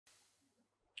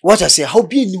What I say, how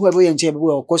be in whoever and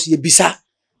table, of course, ye bisa.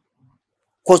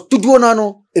 Cause to do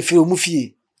no, if you move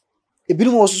ye. A bit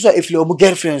more so if you're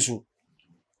girlfriends who.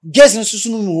 Guess in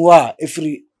Susun who are if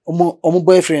you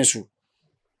boyfriends who.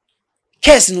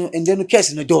 Casino and then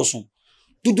cast in a dozen.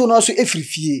 To do not so if you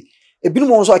fee. A bit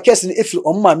more so a casting if you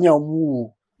on mamma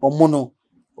or mono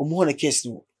or more a case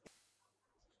no.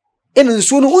 And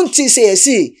soon won't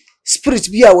say, spirit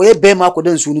be away, bear mark or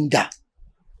dance soon da.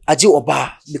 Aji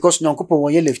oba because no couple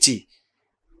one year lefty.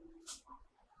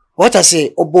 What I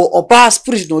say, oba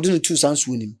spirit no didn't two sons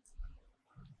winning.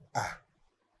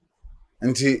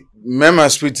 Anti mema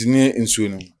spirit ni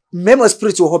insuno. Mema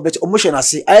spirit or hobbit emotion I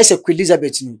say, I say Queen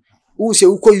Elizabeth no. Who say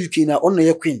uko UK na on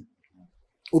your queen.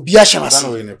 Obiasha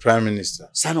Sano in the prime minister.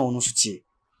 Sano no suti.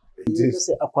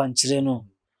 Say akwanchire no.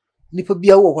 Nipa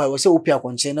bia wo hwa say opi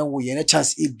akwanchire na wo ye na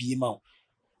chance e bi ma.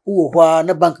 Wo hwa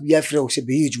na bank bia frɛ wo say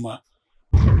be ejuma.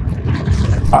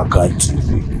 Aka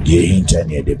TV, the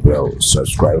internet the bell,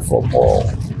 subscribe for more.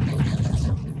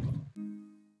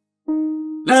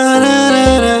 Na na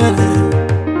na na.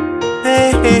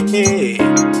 Hey hey hey.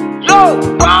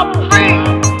 Yo, pop free.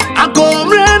 I go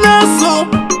mrena so.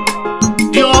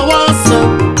 Yo waso.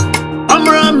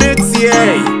 Amra metie.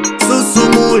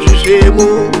 Susumu jishemu.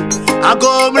 I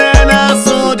go mrena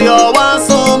so. Yo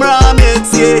waso amra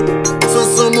metie.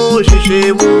 Susumu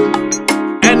jishemu.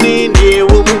 Eni ni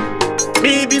womu.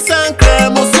 Baby sankre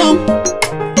mosum.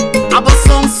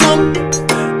 Abosum sum.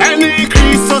 Eni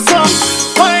Christo sum.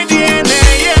 Why DNA?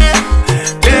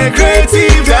 The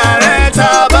creative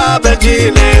director, Baba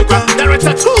Jine,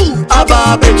 director 2,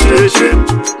 Ababa Children,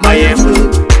 Mayemu,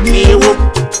 Niwo,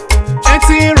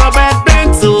 Eti Robert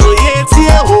Bento,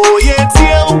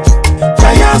 Yetio,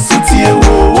 Jayasuti,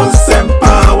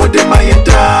 Sempa, what the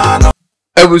Mayadano.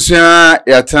 Ebusia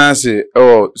ya tanse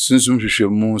sunsum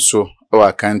hwehwemu so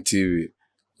Akan TV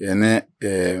yene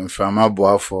mfama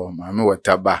boafo Maame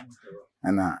wataba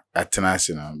ana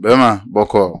atenase no bema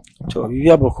boko to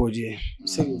bibia boko die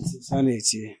sana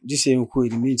eti dise nko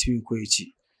edi menti nko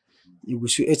echi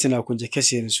igusu etena konje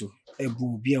kese nso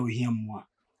ebu bia ohia mmoa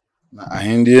na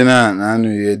ahindie na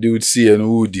anu ye de utsi ye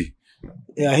no wudi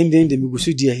ahindie de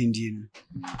migusu di ahindie no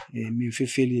me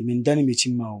fefele me ndane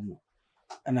mechi ma omo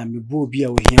ana me bu bia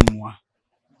ohia mmoa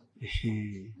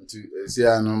see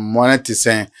anu money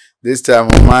sen this time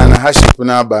man haship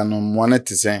na ba no money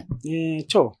sen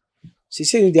to she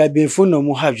say they have been phone no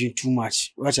more having too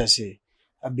much what I say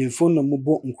I've been phone no more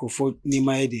bo nkofo ni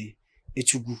ma de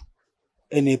etugu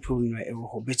ene problem e wo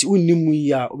ho but unnimu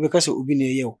ya obeka se obi na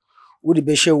ye wo de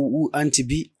be hye wo auntie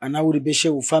bi ana wo de be hye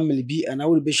wo family bi ana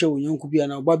wo de be hye wo nyonku bi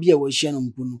ana oba bi a wo hye no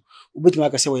mpu no obetuma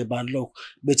aka se wo bad luck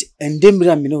but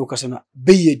endemira me no kasa na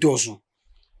be ye dozo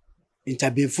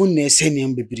interbenfun na eseni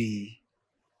mbebiri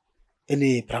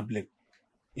ene problem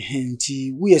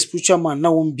nti we spiritual man na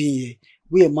won biye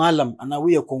we malam ana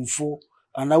we konfo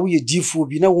ana we difo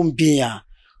bi na won biya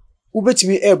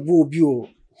ubetimi ebu obi o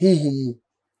hunhum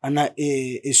ana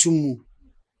esumu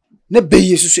na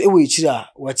beye susu ewe chira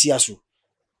wati aso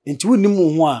nti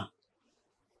wonnim ho a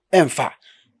emfa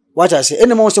what I say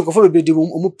ene mo se konfo bebiri de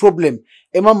mo problem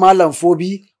e ma malam fo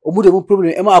bi o mu de mo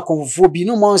problem e ma akonfo bi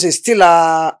no mo say still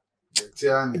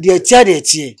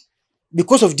the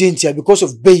because of danger, because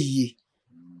of bay.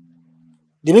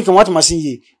 They make what machine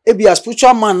ye. E be a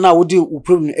spiritual man now would do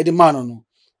problem at the man no.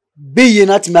 Bay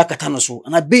not makatano so,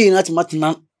 and I bay not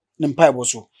matana empire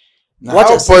so.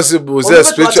 What is possible is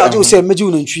spiritual. I say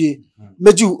meju no tree,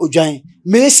 meju ojan.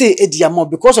 May say ediamo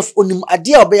because of onim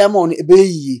adia obeyamo on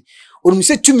ebey. Onim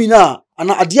say to me na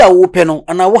ana adia wo pe no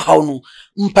ana wo haw no.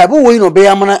 Mpabo we no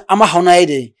obeyamo ama haw na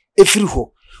ide efiri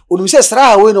ho. Onu se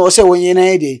sra we no se wonye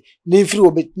na ide na mfiri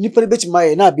obe nipa beti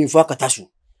maye na abemfu akata so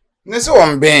ne se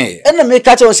won ben ena me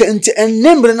ka che se nti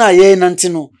ennembre na ye na nti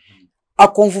no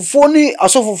akonfufo ni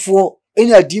asofofo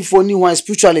eni adifo ni one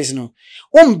spiritualist no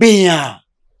won ben ya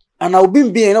ana obi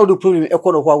ben na o do problem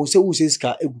ekodo ho a wo se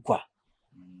ska egukwa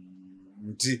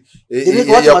nti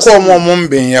yakọ mo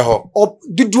ben ye ho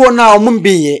duduo na mo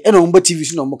ben ye ena mo TV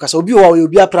so no mo kasa obi o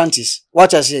obi apprentice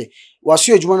what I say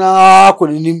waso adwuma na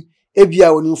akonim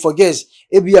ebia wonim forget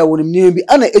ebia wonim ne bi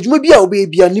ana adwuma bia obe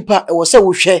bia nipa wo se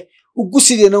wo hwe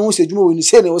ugusi de na wo se adwuma woni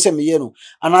se na wo se meye no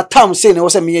ana tam se na wo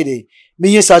se meye de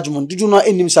meye sa adwuma dudu na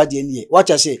enim sa de ne what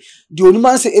I say de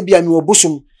onima se ebia mi wo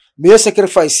bosum meye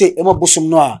sacrifice se e ma bosum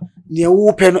no a ne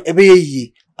wo pe no ebe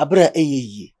yeye abra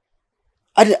eyeye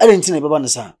ade ntina baba na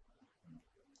sa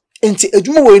enti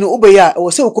adwuma wo no obe ya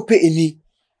wo se wo kope eni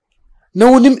na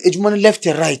wonim adwuma no left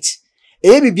and right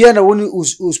bibia na woni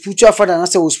spiritual father na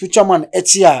say spiritual man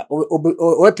etia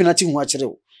o penalty hu a kire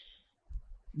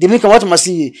de make what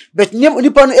machine but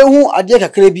nipa no ehu ade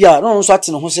kakra bi a no so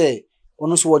ate ne ho se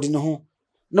ono so wode ne ho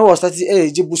na wo start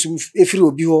je busum efiri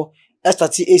obi ho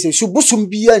start say so busum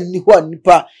bi ya ni ho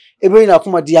nipa ebe na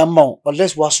akoma de amma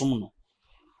unless wasum no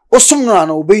osum no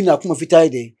na obe na akoma fitai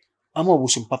de ama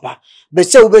busum papa but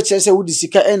say obe say wo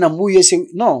disika na mo ye say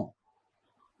no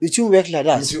it won't work like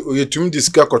that. You tumi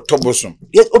disika koto bosom.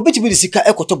 Yes, obe tumi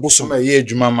disika koto bosom. Ma ye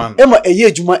adwuma man. Ye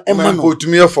adwuma man. Ko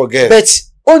tumi forget. But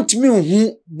on tumi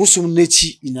hu bosom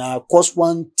nechi ina course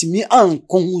one tumi an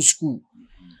kon school.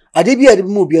 Ade bi ade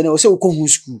mo bi na o say ko hu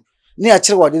school. Na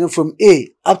akere wade from A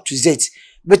up to Z.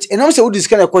 But enam say wo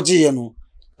disika na kwaje ye no.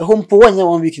 E ho mpo wanya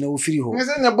 1 week na wo free ho.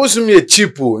 Say na bosom ye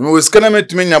cheap o. No disika na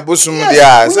metumi nya bosom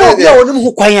dia. Say ya wonim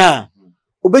ho kwan a.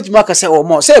 Obetumi aka say o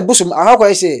mo. Say bosom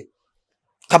ahakwa say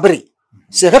kabiri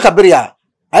se ka kabiri a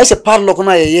ayi se padlock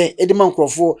na yeye edima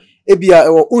nkrofo ebia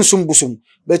ewo unsum busum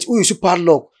but u use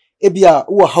padlock ebia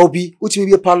wo hawbi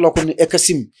utimi bi padlock no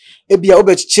ekasim ebia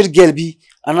obe chir girl bi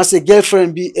anase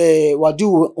girlfriend bi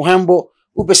wadu ohembo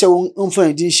upese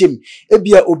unfan din shem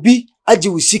ebia obi agi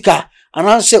usika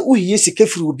anase uhiye sika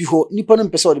firi obi ho nipa no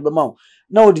mpese ode bema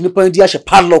na ode nipa di ahye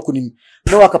padlock nim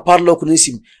na waka padlock no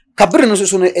sim kabiri no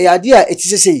so no eyade a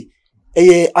etisese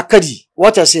akadi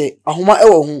what I say ahoma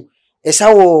ewo hu esa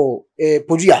wo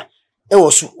podua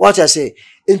ewo so what I say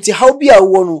enti how bia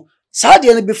wo no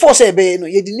saade no before say be no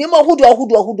ye di nema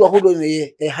hodo no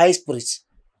ye high spirit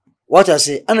what I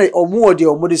say ana omo de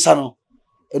omo de sano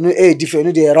eno different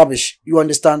no de rubbish you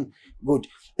understand good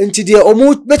enti de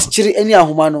omo betichiri eni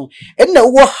ahoma no enna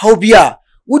wo how bia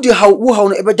wo de how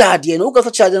no ebe daade no wo ka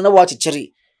charge na wa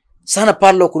chichiri sana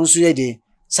parlo ko nso ye de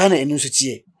sana enu nso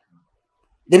tie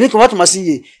de make what machine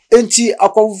ye enti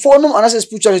akonfo no anase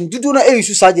spiritual dudu na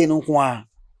eyisu saje no nko a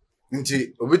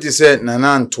nti obi ti say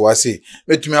nana ntoa se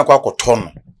metumi akwakoto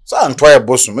no sa ntoa ye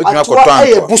bosom metumi akoto antoa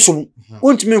ye bosom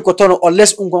untumi nkoto no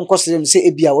unless unkonko sem se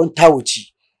ebia won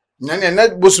tawochi na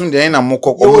bosom de na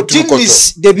mokoko mutumi koto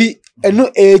debi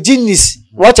eno genius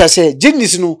what I say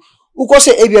genius no uko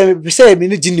se ebia se me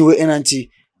ni genius we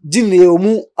enanti genius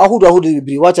omu ahodo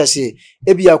bibiri what I say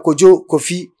ebia kojo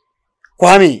kofi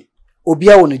kwame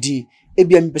obia won di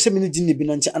ebia me pese me ni genius bi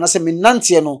nanti anase me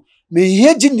nante no me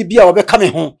hie genius bi a obeka me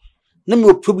ho na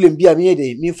me problem bi a me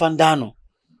de me fanda no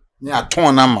ni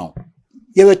aton na ma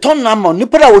ye we ton na ma ni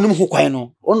para wonim ho kwan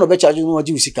no ono be charge no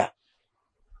wagi usika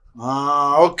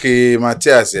okay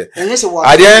Matthias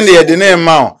ade an de na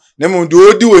ma na mu do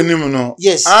odi wonim no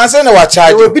say na wa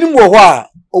charge we bi ni wo ho a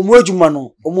omo adwuma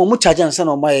no omo charge an say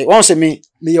na omaye won say me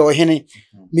ye ohene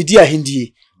me di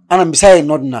ahindie ana misai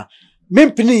nod na me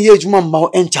mpini ye adwuma ma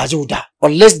en charge oda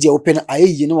unless they open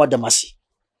ayi no wadamasi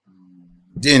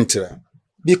dintra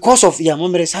because of ya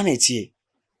momere sanity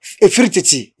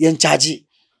efrititi ye charge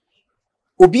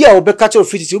obi a obeka che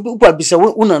efrititi upo abisa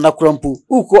una na krampo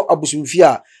uko abusumfi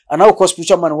a ana uko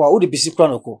spiritual man wa udi bisi kra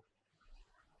noko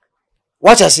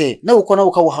what I say na uko na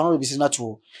uka wo hano bisi na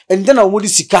to and then omodi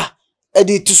sika e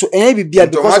dey to so en bibia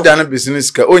because of that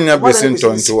business ka onya business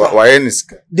tonto wa ye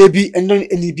niska debi and then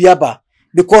eni biaba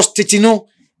because titino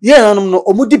ye nanom no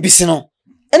omodi bisi no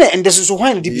ene endeso so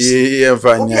hwan no di bisi ye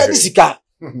fanya obi sika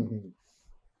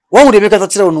won wo de meka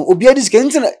tatere no obi adi sika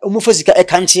ntina omufa sika e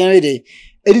kan kyen we de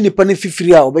edi nipa ne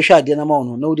fifiri a obehwa ade na ma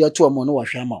no na odi ato am no wa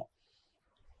hwa ma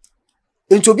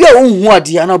enti obi a won hu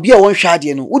ade ana obi a won hwa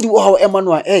ade no wodi wo ha ema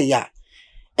no a ya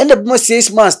enda buma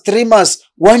 6 months 3 months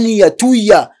 1 year 2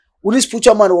 year woni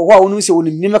spiritual man wo ho a woni se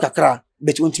woni nima kakra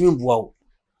bet ontimi mbuwa wo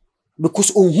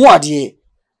because on hu ade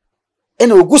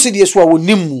ena ogusi de so a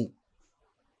wonimu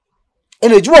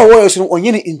ena ejuma wo so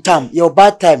onye ni in time your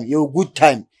bad time your good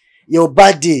time your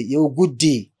bad day your good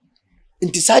day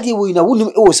inti sadi wo ina wonim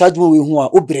e wo sadwo we hu a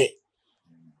obre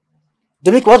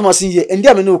de make what machine ye ndi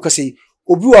amene wo kase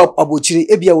obi wa abochire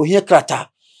ebia wo hia krata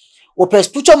wo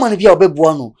spiritual man bia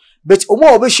obeboa no but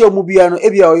omo obehia mu bia no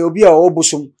ebia obi a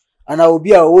obosom ana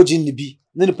obi a ojin bi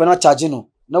ne ni pana charge no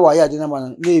na wa ya de na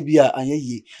man na ebia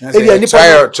anyeye ebia ni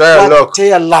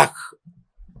try luck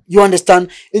you understand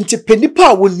inti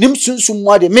penipa wo nim sunsun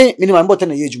mu ade me ni man bota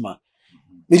na yejuma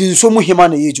me di nso mu hima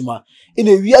na yejuma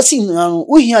ina wiase na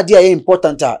wo hia de a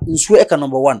important a nso e ka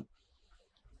number 1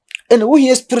 ina wo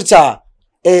hia spirit a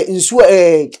nso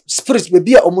spirit be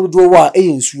bia omudo wa e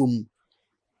nso mu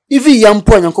ivi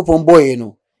yampo anyankopon boy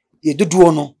no ye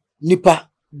dodo no nipa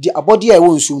di abodi a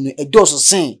wo nso no edoso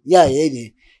sen ya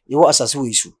ye wo asase wo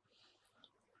isu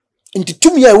nti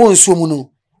tumi a wo nso mu no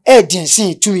din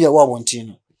sen tumi a wo abontin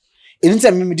no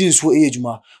enita me di nso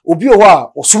ejuma obi o ho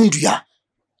a osumdua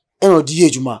ena odi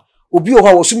ejuma obi o ho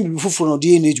a osum bi fufuru no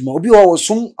odi ejuma obi o ho a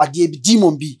osum ade bi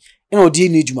demon bi ena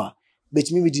odi ejuma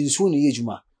bet me di nso no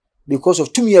ejuma because of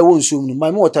 2 years won so no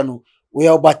Maame water no we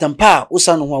are batampa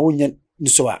usa no ho a wonya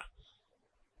nso a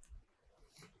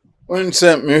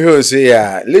onse me he say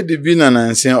ya lady bi na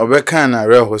nansen obeka na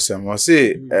rehosem o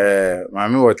say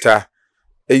Maame water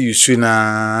eyusu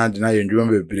na de na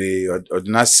yendwuma bebre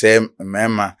odina sem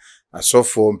mema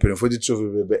asofo mprenfo di tso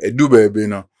bebe edu bebe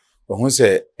no ohun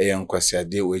se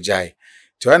eyankwasiade wejai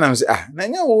to na say na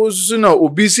nya wo susu na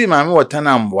obi si Maame water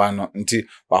na mboa no nti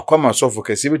wakoma asofo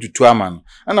kase betutu ama no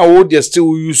na wo de still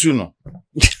yusu no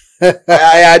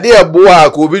ayade aboa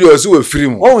ko obi de o si we free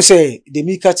mu ohun say the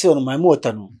mika tell no Maame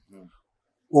water no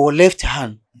or left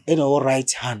hand and or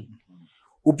right hand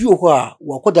obi o ho a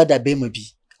wakodada bema bi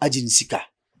aginsika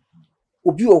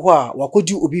obi o ho a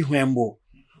wakodi obi hwembo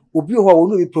obi o ho a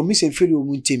wono bi promise efiri o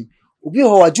muntem obi o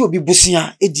ho a je obi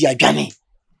busia edi adwane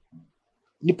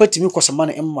ni patimi kosama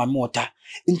na Maame water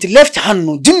into left hand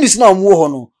no gymnast na omo ho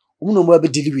no omo no mo be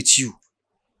deal with you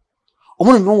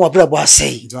omo no mo wa bra bo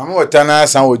asai Maame water na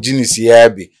san o gymnast ya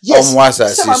bi omo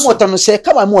asase Maame water no say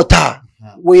ka Maame water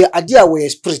we ade a we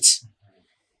spirit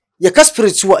ye ka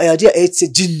spirit wo ade a etse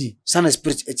jinni sana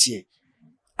spirit etie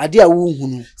ade a wo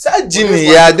hunu sa jinni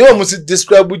ya de o musi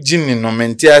describe jinni no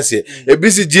mentiase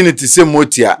ebisi jinni ti se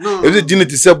motia ebisi jinni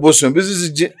ti se boson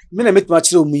ebisi me na metima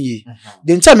kire omuyi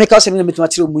de nta me ka se me na metima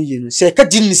kire omuyi no se ka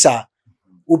jinni sa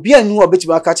obi anu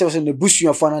obetima ka kire se na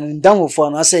busuafo na ndanwofo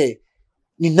na se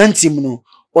ni nantim no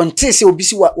onte se obi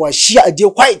si wa shia ade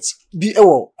white bi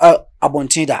ewo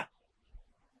abonten da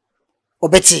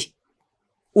obeti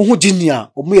uhu jinni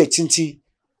a omu ye tinti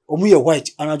omu ye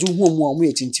white anaju hu omu omu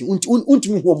ye tinti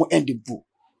untumi hu omu endbu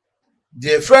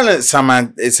the friend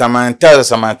Samantha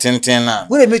na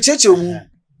we me cheche omu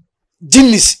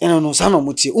jinnis no sa no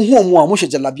mutie uhu omu a mo hwe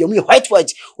jalabia omu ye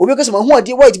white obi ka se ma hu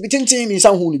ade white bi tintin ni sa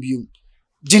hu no biom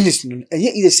jinnis no enye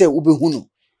ide se obe hu no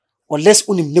unless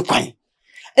unim ne kwan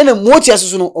ena moti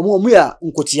asusu no omu ya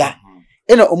nkotia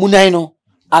ena omu nan no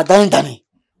adandane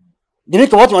de me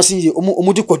ka what ma sin ye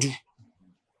omu di kwadu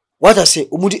what I say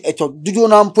omudi eto dudu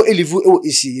na mpo elivu ewo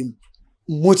esiyem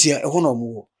moti a eho na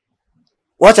omu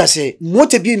what I say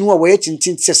moti bi nu a wo ye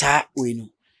tintin se sa we nu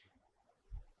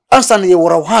ansa na ye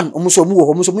wora han omu so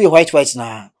mu ye white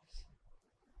na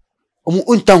omu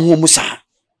unta hu omu sa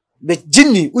but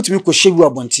jinni utimi ko shebu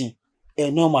abontin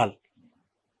normal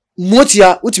moti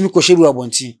a utimi ko shebu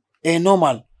abontin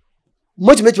normal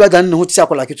moti meti ba dan no ti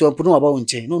akola keto mpo no aba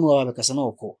wonche no no aba kasa na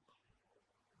okọ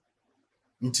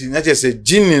nti na je se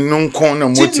jinni nunkon na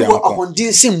motia ko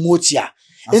ahondi sin motia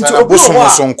enti obosom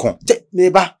sonkon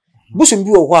meba busum bi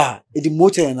wo ho a edi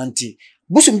motia nanti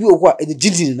busum bi wo ho a edi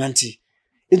jinni nanti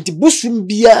enti busum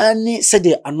bia ni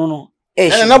sede anono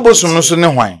na busum no so ne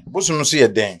hwan busum no so ye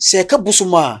den se ka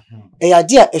busum a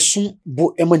yade a esum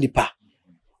bo emanipa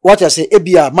what I say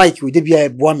ebia mic we de bia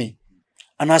eboa me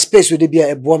ana space we de bia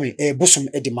eboa me busum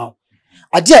edima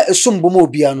ade a esum bo ma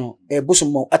obia no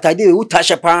busum mo atade we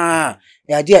utashe pa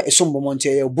ade a esum bo mo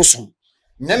nte busum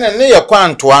nyana ne ye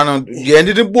kwantoa no ye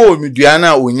ndi bo medua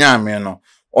na onya ame no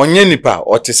onye nipa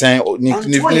otesen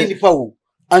nipa o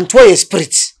anto ye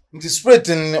spirit the spirit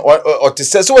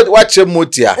otesen so what che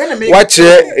motia what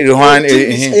che ehwan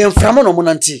enframa no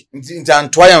monanti nti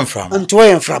antoa ye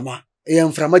enframa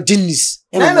enframa jinnis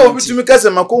na obitumi kase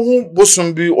makohu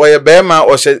busum bi oye bema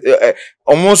o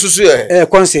omo susu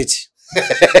concert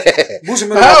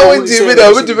busum ha wonti bi da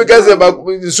obitumi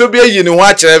kase so bi ayi ni ho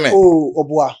a kire me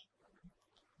oboa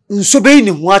nso be yi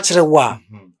ni ho a kire wa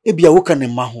ebia wo kan ne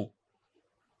ma ho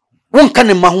won kan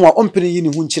ne ma ho a ompere yi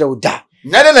ni ho nkire wo da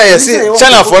nyane na yesi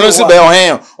channel for no si be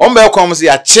ohen on be kom si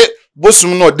ya che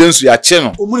busum no densu ya che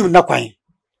no omunim na kwan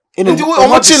ndi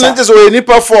omo chi nte so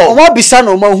nipa for omo bisa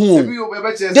no ma hu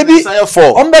debi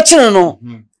ombe chi no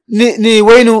ni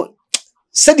we no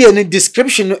said the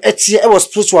description no etie e was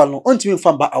spiritual no ontimi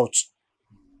famba out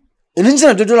eninje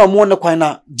na dodo na mo na kwan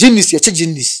na jinnis ye che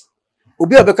jinnis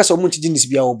obi obeka so mo chi jinnis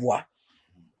bia oboa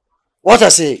what I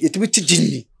say yetimi chi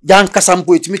jinni yan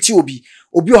kasampo yetimi chi obi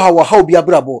o ha obi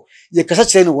abrabo ye kasa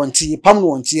kire no wonti pam no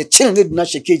wonti ye chi ne na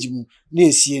shekeji mu na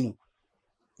esie no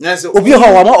obi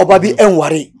ha wa ma oba bi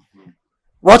enware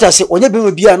what I say onye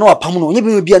be bia na apam no onye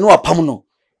be bia na apam no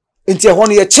enti e ho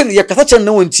no ye chi ye kasa kire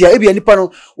na wonti a ebia nipa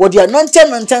no wodi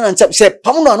nanten se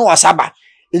pam no na wasaba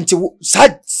enti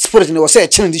sa spirit ne wo se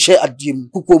chi ne di she adiem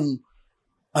kukom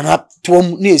ana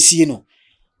tom na esie no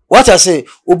what I say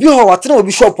obi ha watena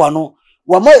obi shop ano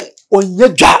wa ma onye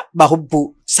dwa ba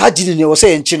hobo sajini ne wo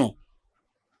say enchi no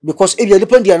because ebia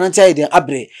depend dia nanti ayi den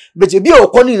abre but ebia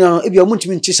okoni na ebia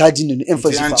muntimi nchi sajini no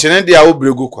emphasis anchi ne dia wo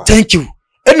bregu kwa thank you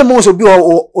enne mo so bi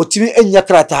otimi enya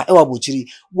krata e wa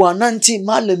bochiri wa nanti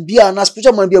malam bia na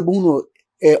spiritual man bia bu no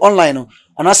online no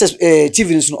and access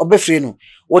TV no obefre no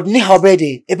What ni how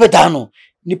bede ebe dano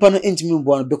nipa no entimi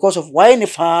mbo no because of why ne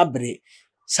fa bre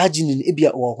sajinin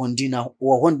ebia wo hondi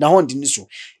na hondi ni so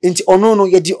enti ono no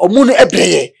ye di omu no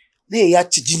ebreye na ye ya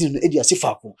chijinin no ebia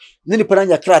sifako ne nipa na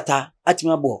nya krata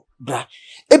atimi abo bra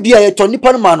ebia ye to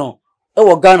nipa no ma no e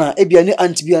wo Ghana ebia ni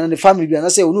anti bia na ne family bia na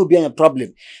say ono bia nya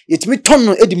problem yetimi ton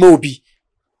no edi ma obi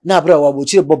na bra wa bo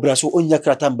chire bobra so onya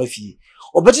krata mba fie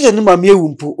obetete ni Maame ewu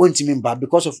mpo ontimi mba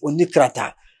because of oni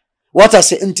krata. What I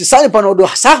say, inti sani pa no do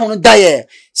sa hono daye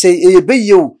say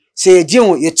ebe o say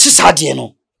ejien ye chi sade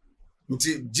no.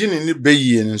 Nti jini ni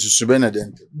beye ni nsusu be na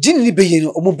dente. Jini ni beye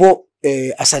no omobo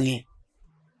asane.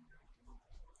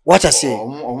 What I say,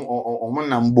 omo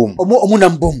na mbom. Omo na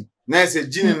mbom. Na say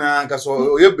jini na nka so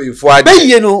oye beyefo ade.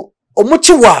 Beye no omo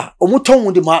chiwa omo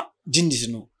ton de ma jini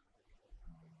no.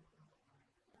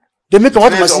 They make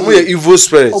what must omo ye evil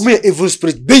spirit. Omo ye evil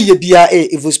spirit. Beye bia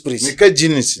evil spirit. Nika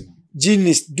jini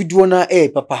Genius duduona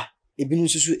papa ebinu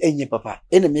susu enye papa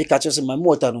ene me ka chose Maame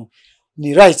wota no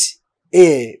ni right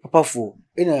papa fo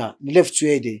ene ni left to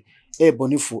de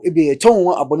bonifo ebe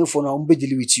ton abonifo na ombe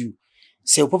deal with you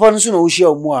say papa no so na wo hia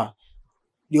omo a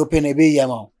de open ebe ya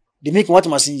ma they make what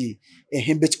must yi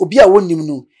bet obi a wonnim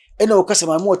no ene wo kasa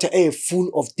Maame wota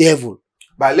full of devil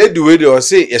ba lady we dey o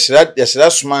say yeshira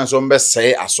suman so mbe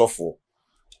say asofo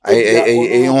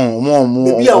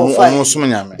omo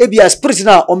sumnyame ebia spirit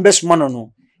na ombesuma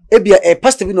no ebia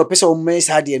pastor bi no pese o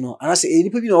mensa de no anase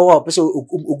nipa bi no ho pese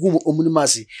ogum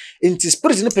omunimase enti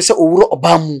spirit no pese owuro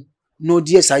obamu no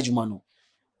die sajuma no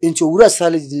enti owuro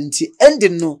asale enti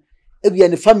ending no ebia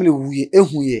ne family wuye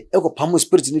ehuye ekopam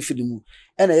spirit no fidimu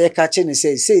ena ye ka che ne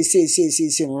say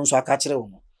no so aka kire wo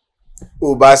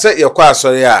o ba se ye kwa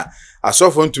asori a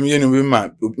asofo ntumi ye no bi ma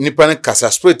nipa ne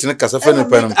kasa spirit ne kasa fa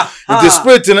nipa no the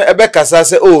spirit ne ebe kasa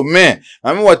se oh me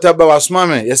Maame wota ba wasoma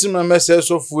me yesim na mese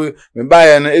sofu me ba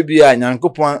ya na ebia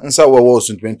Nyankopon nsa wo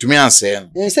so ntumi anse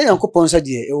no se Nyankopon nsa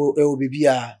de e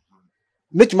bibia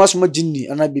metuma so magini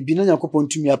ana bibi na Nyankopon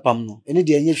ntumi apam no ene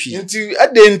de anya hwi nti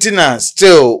ade nti na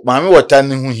still Maame wota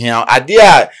ne hu hia ade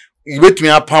a ibetumi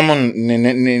apam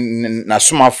na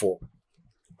somafo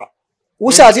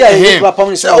Usa ade a apam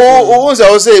ni so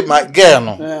o say my girl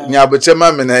no ni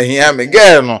abotema me na hia me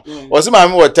girl no o say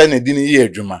Maame wota na di ni ye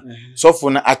adwuma sofo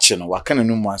na ache no waka na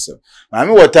numu asem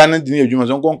Maame wota na di ni adwuma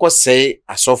so nkonko sei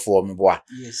asofo o meboa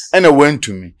ena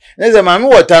wantumi na say Maame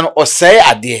wota no o sei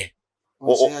ade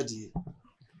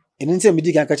eni nte me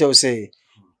di kan kacha o say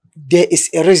there is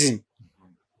a reason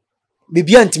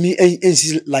bibi antimi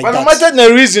ensi like that but no matter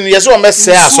the reason yes o me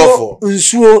sei asofo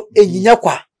nsuo enyinya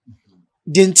kwa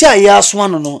de nti a ya so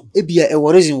ano no ebia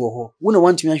e reason wo ho wo na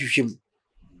wantimi ahwehwem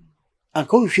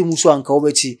anka wo hwehwem so anka wo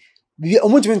bachi bibi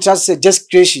omuntimi trust say just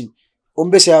creation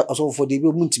ombese asofo de bi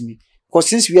omuntimi because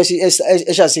since we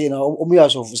are say na omu ya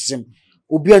asofo system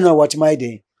obi na what my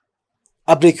day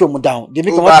I break you down they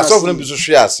make what asofo no bi so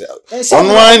hwe ase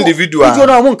ono individual you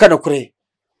know nka na kure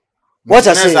what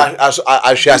I say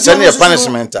ahwe ase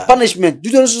na punishment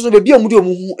do so be omudi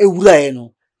omu ewura ye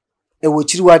no e wo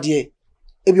chiriwade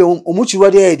ebi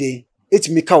omuchiwade ede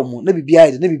etimi ka omo na bibia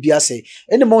ede na bibia say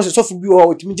ene mo so sofu bi o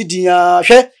otimi didin ya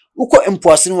hwe uko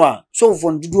empoase no a so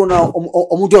fo dudu na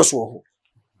omudoso ho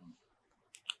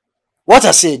what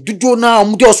I say dudu na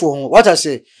omudoso ho what I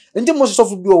say ende mo so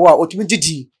sofu bi o a otimi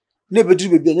didin na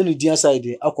beduru bibia na didin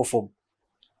side akofom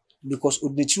because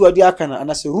odnechiwade aka na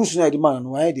anase rules na ede man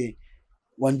no ede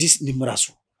one this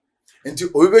nimraso nti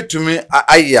obetumi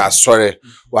ayi asore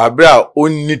wa bra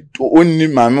onni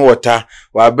Maame wota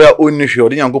wa bra onni hwe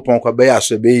odi Nyankopon kwa be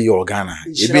asore be yi organa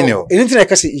ebi ne o eni ntina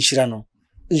ka se inshira no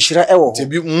inshira ewo ho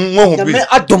tebi nwo bi me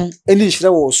adom eni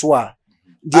inshira wo so a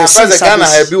de Ghana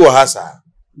ha bi wo ha sa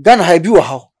Ghana ha bi wo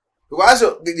ha because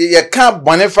ye ka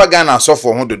bonefa Ghana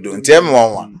asofo ho dodo nti em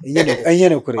wonwa enye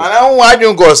ne kure ana won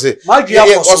adwun ko se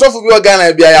asofo bi wo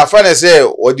Ghana bia ya fa ne se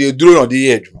odi eduro no de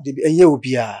ye adwuma de enye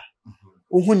obi a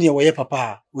ohun ye woye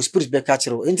papa o spirit be ka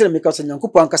kire o enti na me ka se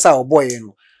Nyankopon ankasa o boy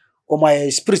no o my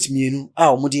spirit mienu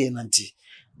a o mudi nanti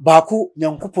baako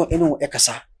Nyankopon ene o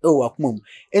ekasa e o akoma mu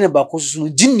ene baako so no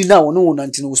jinni na wo no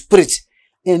nanti no spirit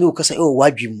ene o kasa e o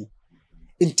wadwemu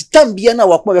enti tambia na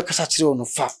wakoma be kasa kire o no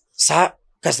fa sa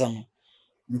kasa no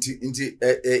nti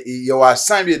ye wa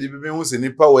san bi de bi hu se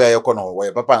nipa wo ya yekono wo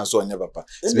ye papa nso onye papa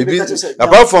bibi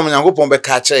apart from Nyankopon be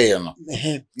ka kire ye no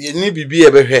ye ni bibi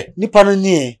ye be hwe nipa no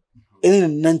nie ene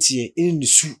nantie ene ne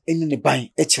su ene ne ban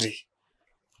ekire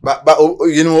ba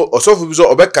you know osofu bi so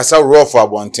obekasa rough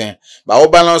abonten ba wo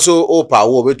ba na so o pa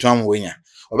wo obetuam wenya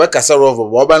obekasa rough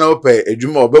wo ba na o pa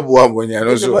edwuma obebu abonyen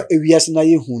no so ewiase na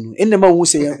ye hu no ene ma hu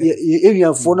se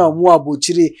ewianfo na omo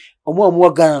abokire omo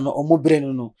Ghana no omo bre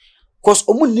no cause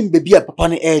omo nim bebi a papa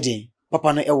no eden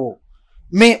papa no ewo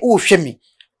me o hwe me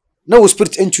na wo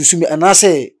spirit enchusu me ana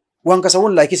say wan kasa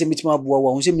won like say metima aboa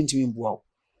wa won say mentimi mboa wo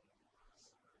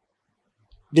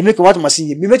de make what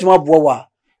masin me metima aboa wa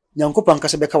nyankopon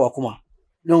kasa beka wakoma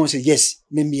na won say yes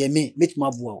me metima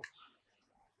aboa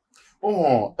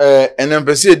wo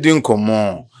enempese di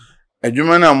nkomo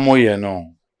adwuma na moye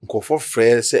no nkofo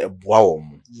frɛ sɛ eboa wo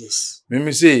mo yes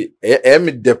me say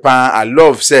me de pa I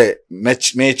love say me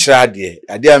chira de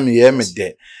ade am ye me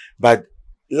de but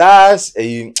last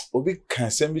obi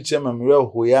can send me chairman me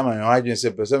ho ya ma wadwen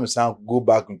say person me san go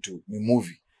back into the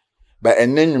movie but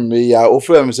enen me ya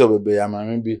ofre me say bebe ya ma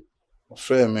me bi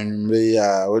ofre me nwumre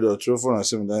ya we do true for na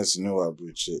sim dance no wa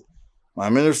bruche ma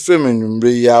me no frame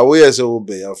nwumre ya we yes wo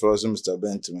be ya for Mr.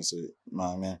 Benton say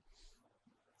ma me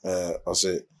o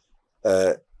say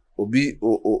obi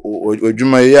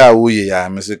odwuma ya wo ye ya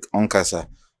me say onkasa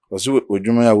o say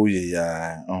odwuma ya wo ye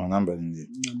ya number ndi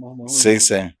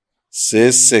 6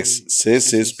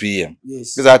 p.m.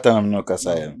 yes Because that time no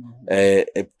kasa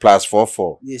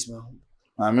 +44 yes ma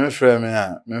my me friend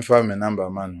me fa me number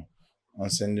man on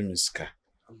send me ska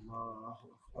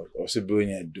o se be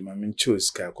onya do ma me choose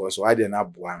ska cause why dey na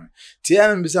boa me ti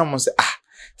an be say mo say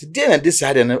today na this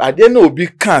ade na obi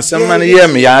kan some man hear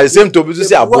me ya same to be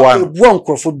say aboa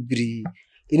nkrofo bibiri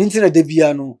eni na da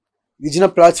bia no regional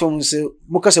platform say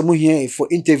mo kasa mo here for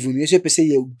interview no say pese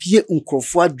ye bie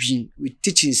nkrofo adwin with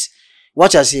teachings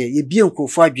watch I say ye bie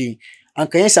nkrofo adwin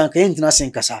anka yen tina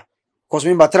sen kasa cause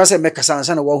me batara say me kasa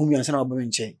ansa na wa hu mi ansa na wa ba me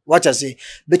nche watch I say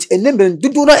but enembe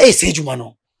dudu na say juma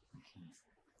no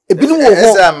ebinu wo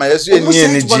esa ma yesu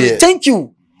eni gie thank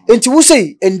you enti wo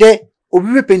say ende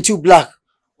obi be paint you black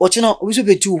ochina obi so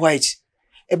paint you white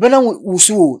ebena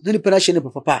wusu na ni pena hye ne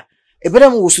papa ebena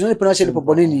wusu na ni pena hye ne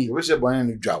papa ni we say boy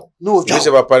ni dwawo no we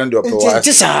say papa ni opo wa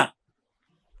enti sa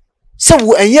se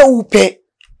wo enye wo pe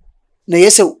na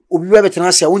yese obi be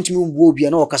betena se wontimi mbuo obi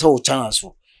na okasa wo channel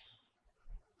so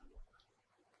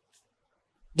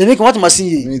de make what must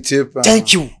see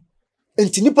thank you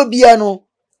enti nipa bia no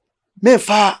me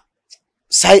fa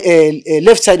side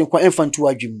left side kwa enfantu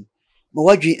adwum ma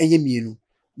wadwi enye mienu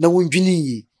na wondwini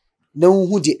yi na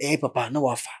hu de papa na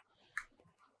wafa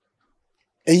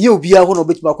enye obi a ho na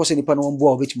obetima akose nipa na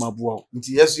wonboa obetima aboa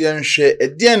nti yesu yenhwe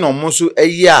edien no mo so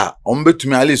eyi a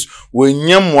ombetumi at least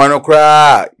wonyamwa no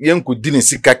kra yenkodi ne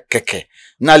sika keke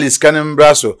na liska ne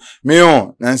mbra so me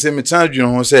ho na nse metan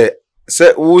adwun ho se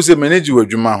wo se manage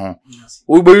wadwuma ho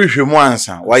wo be hwehwe mu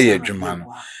ansa wa ye adwuma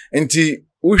no nti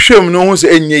wo hwem no ho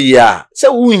se enye yi a se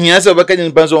wo hia se obeka nyi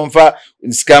nipa so mfa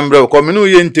sika mbra ko me no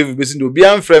ye interview besi do obi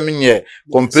amfra me nye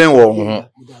complain wo ho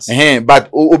but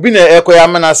obi na ekoya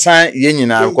mana san ye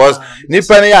nyina because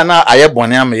nipa ne ya na aye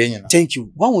bone ama ye nyina thank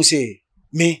you one will say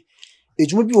me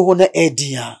ejuma bi wo ho na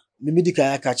edia me medical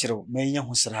ya ka kire me nya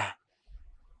ho sra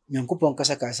nyankopon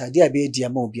kasa dia be edia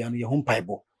ma obi ano ye ho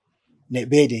mpaibo na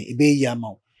be de ebe yi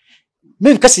ama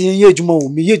me nkase ye ejuma wo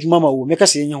me ye ejuma ma wo me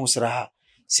kase ye nya ho sra ha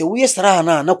se wo ye sra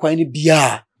na kwan ni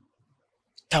bia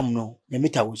tam no me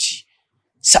meta wochi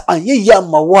sa anye ya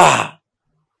ma wa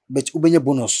bet ubenye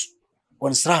bonus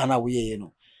on sra na wo ye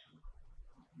no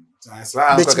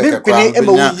bet me kwene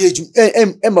ema wo ye ejum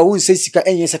ema wo nse sika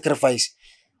enye sacrifice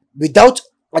without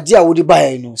adia wo di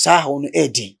buy no sa ha no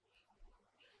edin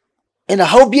ena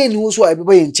how bia ni wo so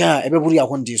ebeba ye ncha ebeburu ya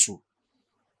honde so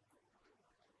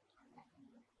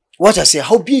what I say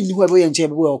how bia ni wo ebeba ye ncha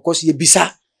ebeburu of course ye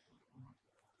bisa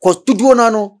cause tuduo na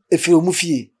no efiri omu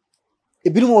fie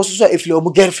ebinom wo so efiri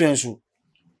omu girlfriend so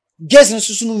girls no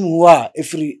so no mu a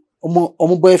efiri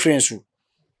omu boyfriend so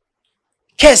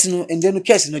case no and then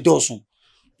case no doso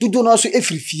tuduo na so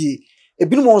efiri fie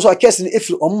ebinom wo so case no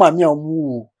efiri omu maame a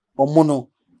omu no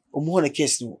omu ho na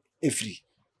case no efiri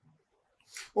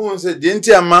o se de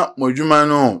nti ama modwuma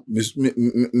no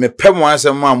me pem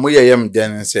asem a moye yem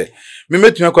den se me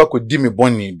metumi akodi me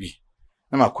bonni bi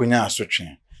na makonya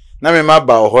asotwe na me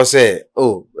maba ho se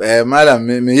madam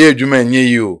me ye adwuma nye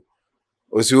yi o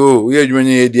si ye adwuma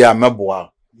nye di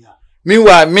amaboa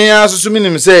miwa me asusu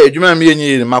minim se adwuma me ye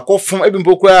nye makofom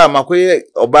ebimpokura makoye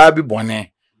oba bi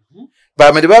bone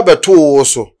ba me de ba beto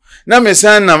so na me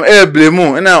san nam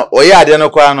blemu na oye ade no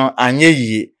kwa no anye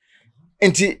yi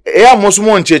nti ya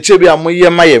mosumo ncheche bi amoye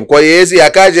mayem ko yesi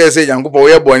akaje se yankopo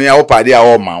ye bone a opade a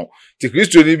o ma ti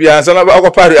Kristo ni bi ansa na ba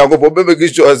ko pare yankopo bebe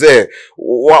Kristo se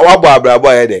wa bo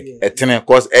abrabo ye de etene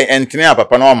cause entene a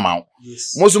papa na o ma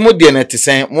mosumo de na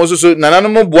tisen mosuso nanano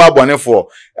mo bo abonefo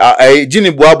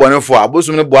gini bo abonefo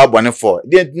abosum ne bo abonefo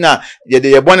de na ye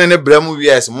de ye bone ne bramu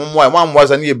wies mo mo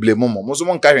sa ne ye blemu mo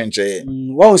mosumo nka hwenche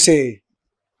wa say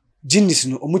genius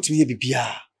no omutimi ye bibia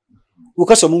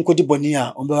ukaso mu nkodi boni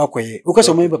a ombe akoye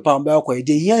ukaso mu papa ombe akoye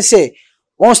de yen se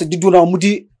won se didu na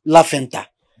omudi lafenta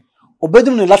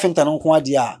obedum ne lafenta no nko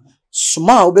ade a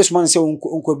suma obesuma nse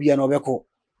onko bia na obeko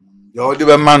ya odi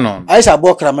be ma no aisa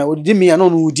abokra ma odi mi ya no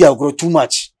no udi agro too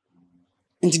much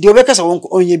nti de obeka sa wonko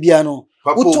onye bia no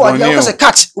utu ade o kase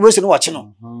cat obeso no wache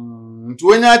no nti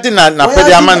wonya ade na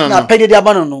pede ama no na pede de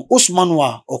ama no usuma no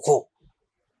a oko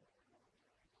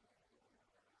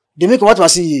de me ko wat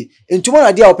masi entuma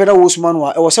na dia opena wo usuma no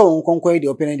a e wo se won konkon de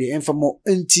opena de enfamo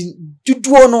nti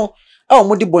duduo no a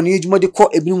omo de bone ejuma de ko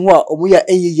ebinum ho a omo ya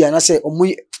enyeyi na se omo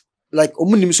like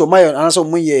omo nim so mayo ana so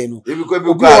omo ye no ebi ko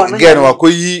again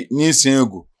wakoyi ni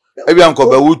sengu ebi anko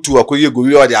ba wutu wakoyi ego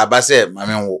wi o de abase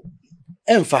mame wo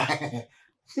emfa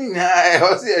na e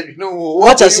o se adwunu wo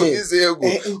what I say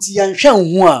nti ya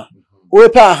hwan hu a o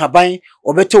pe ahaban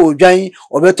obeto odwan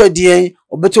obeto dien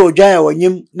obeto odwan a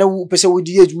wonyem na wo pese wo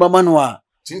di ejuma ma no a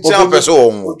tincha pese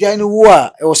wo odwan no wo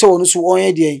a e wo se wo no so won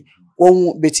ye dien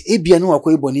won bet ebia no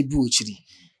akoyi boni bi o chiri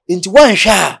nti wan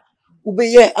hwa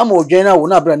ubeye ama odwan na wo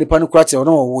na abra nipa no kwate wo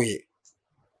na wo ye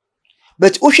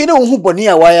but o hwe na wo hu boni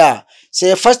a waya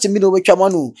se first mi no betwa ma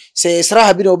no se sra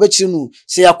ha bi no obechiri no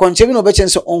se akonche bi no obechen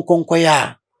se onkonko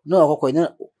ya no akokọ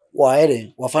na wa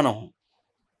ere wa fa na ho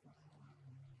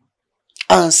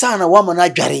ansa na wa ma na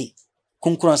adware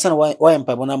kunkuran ansa na wa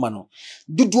empa bona ma no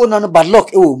duduo na no bad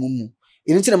luck e wo mumu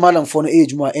eni tina malamfo no e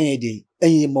ejuma enye de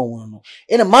enye ma won no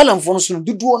ena malamfo no so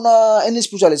duduo na any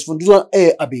specialist fo duduo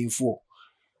e abeyfo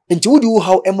enti wudi wo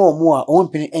how e ma omo a on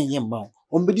pini enye ma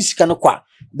on bedi sika no kwa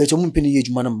bet on pini ye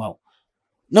ejuma no ma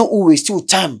na o waste still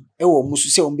time e wo musu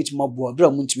se on beti maboa bra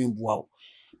mu ntimi boa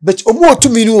bet omo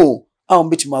otumi no a on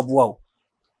beti maboa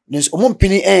nens omo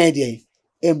pini enye de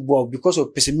embo because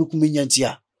of pesemiku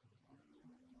menyantia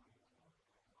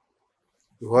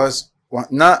because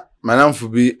na manamfo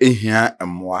bi ehia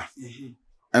emmoa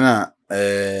ana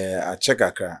a check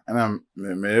akra ana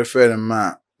me refer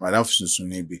ma manamfo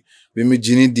sunsun bi me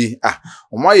gini di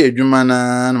omo ye adwuma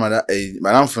na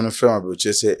manamfo no frem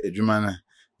abroche se adwuma na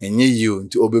enye yio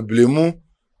nti obeblemu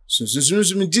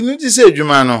sunsun me gini di se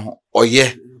adwuma no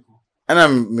oye ana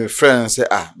me friend se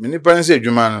me nipa no se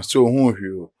adwuma no so hu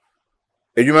hwi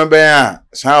ejuma ben a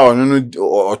sa onu no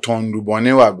oton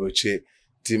dubone wa broche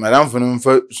ti madam funu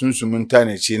mfa sunsum nta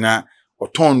na chi na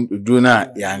oton du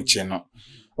na ya nche no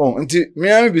nti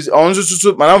me bi onso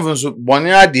susu madam funu so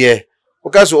bone ade o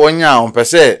ka so onya on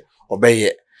pese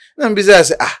obeye na bi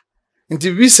say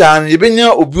nti bi sa na ye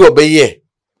benya obi obeye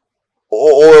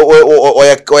o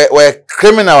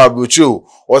criminal wa broche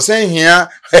o sen hia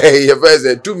ye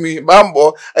pese to me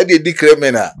bambo ade di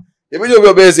criminal ye bi obi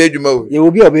obeye se ejuma o ye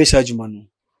obi obeye se ejuma no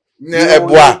ne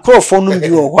eboa crofo no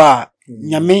bi o ho a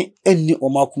nyame enni o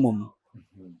makoma mu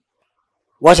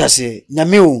what I say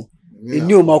nyame o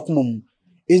enni o makoma mu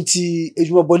enti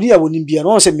ejuma boni ya woni bia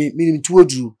no se minim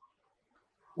tuoduru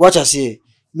what I say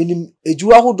minim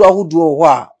ejuwa hodo ho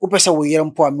a wo pesa wo yere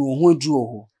mpo a me ho aduru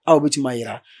ho a obeti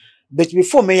mayira but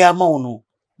before me ya ma wo no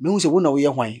me hu se wo na wo ye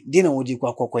hwan de na wo di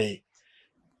kwa kokoye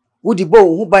wo di bo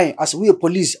ho ban as we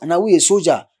police ana we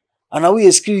soldier ana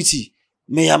we security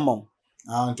me ya ma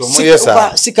to mo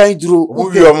yesa sikan duro wo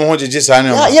wi omo ho jeje sa ne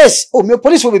yes me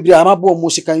police wo bebiri amabo mo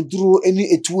sikan duro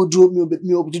eni etuo duro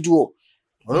me obiduo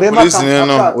be police ne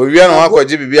no wo wi na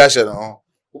wakwaje bibi ahye no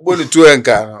wo ni tuo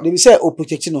enka no they be say o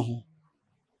protect no ho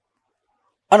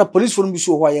ana police for no bi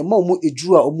so ho aye ma mo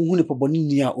eduru a omo hu ne poboni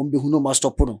ni a ombe hu no ma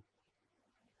stop no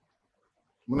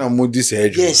muna mo di say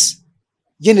adwuma yes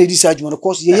ye na di say adwuma no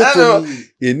cause ye to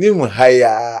ye ni mu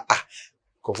haya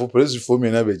kofo police for me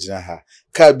na be gina ha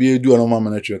ka bi edu ono mama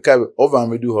na twe ka over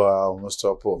me do ho almost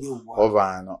stop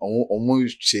over no omo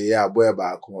che ya boy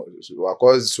ba ko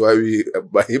wakọ swawi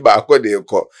ba ko de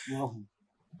ko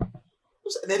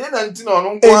Dede na nti na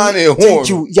ono kwa na ehu thank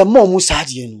you ya ma omo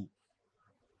saade no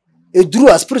eduru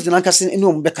a spirit na kase eni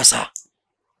omo be kasa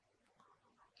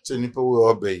se nipa wo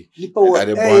obey nipa wo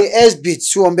SBit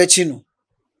so omo be chi no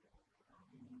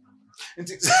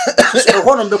nti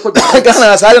hono mbe ko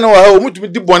Ghana sare no wa mutumi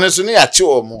di bone so ne ya che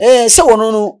omo se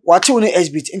wono no wa che woni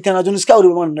SBit international scout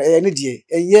man ne die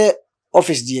enye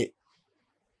office die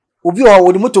obi o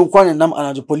wo di moto nkwan nam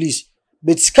anajo police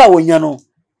but ska wonya no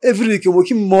every week mo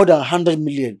kim more than 100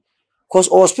 million cause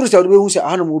our spirit we hu say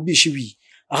ahana mo bi shiwi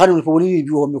ahana mo poboni bi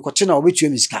ho me ko che na obetua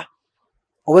mi ska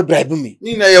obe bribe me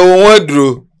ni na ye wo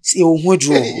aduro se wo hu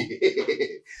aduro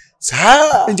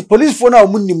sa and the police for now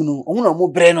munnim no omo na mo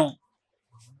bre no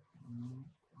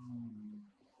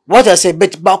what I say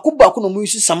bet baku no mo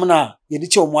use samna ye di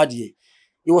che omo ade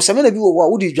ye wo samna bi wo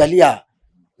wo di dwale a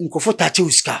nkofo tache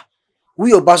uska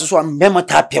we obaso so mbema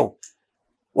tapel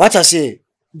what I say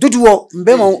duduo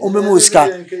mbema omemo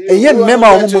uska eye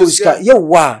mbema omemo uska ye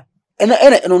wa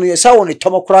ena no ye sa woni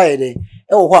tomo kra ye de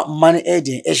e wo ho man e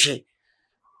den e hye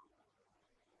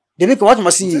de be ko wat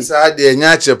masin sa de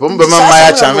nya che pom be ma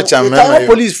ya chame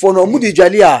police for no mu de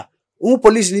dwale a mu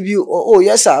police ni bi oh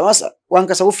yes sir masa wan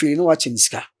kasa wo firi no wa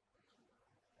chiniska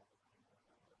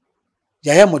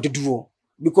ya ya modeduo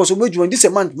because we do this a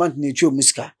month na chu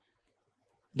muska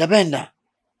da benda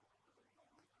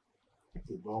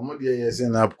Bomo de yes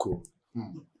na apko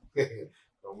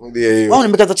bomo de wa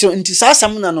me kata che nti sa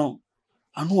samna no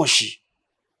anu ohye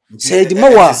say di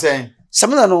mawa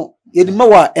samna no ye di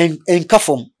mawa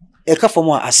enkafom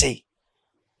a asay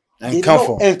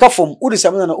enkafom udi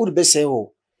samna no udi be say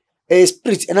ho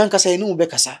spirit enanka say no be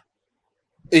kasa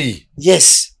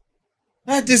yes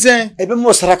that is ebe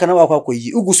mo sra kana wa kwa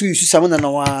yi ugusu yisu samna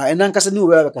no wa enanka say no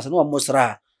be kasa no mo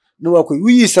sra no wa kwa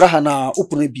yi sra ha na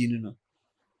opuna bi no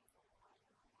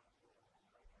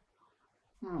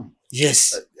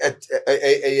yes at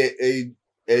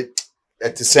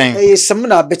the same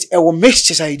samna bet e wo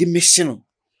mixture say di mixture no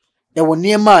e wo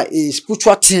niema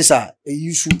spiritual things a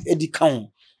use edi kan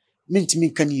mintimi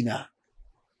kanina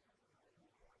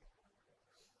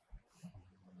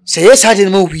say yes had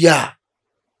no we are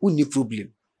uni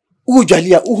problem u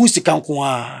dwalia u hu sikan ko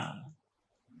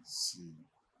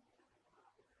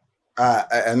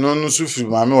no sufri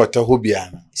Maame wata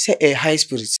hobia na say a high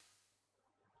spirit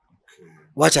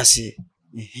what I say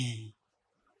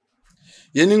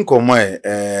yeni nkomo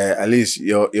at least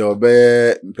your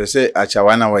be pese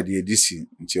achawana wadi edisi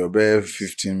nti your be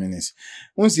 15 minutes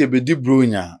unsi ebedi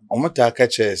bronya omota aka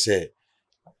che se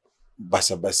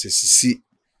basa sisi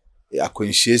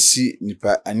akwanhyesi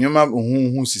nipa anyoma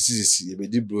huhu sisi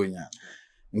ebedi bronya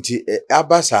nti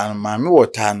abasa Maame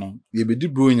wota no ebedi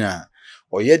bronya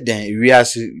oye den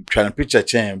wiase twan picture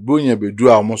chen bronya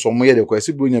bedu a omoso mo ye de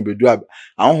kwasi bronya bedu a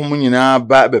ahom nyina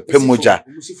ba be pemoja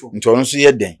nti ono so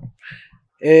ye den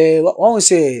wọ́n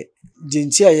say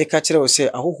jinti a ye ka kire wo say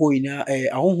ahoho ina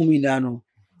ahohum ina no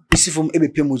isifom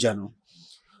ebepe moja no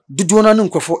dudu na no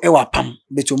nkofo e wa pam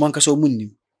beto man kasa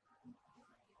omunnim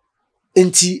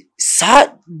enti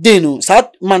sa de no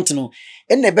sa month no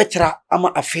enne betra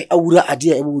ama afe awura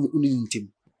ade a ebe unintim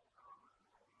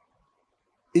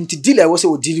enti deal wo say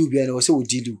wo deal bi na wo say wo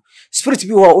deal spirit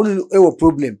bi wo onu e wo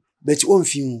problem but on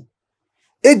fi hu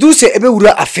edu say ebe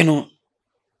wura afe no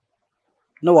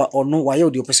no wa ono wa ye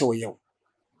odi opese wo ye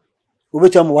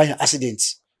obetuma wa accident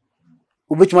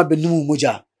obetuma benum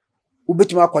moja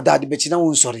obetuma akoda de beti na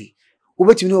won sorry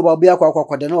obetumi no ba bia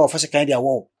akoda na wa fase kan dia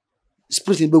wo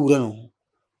spirit ni be wura no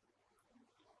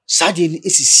sade ni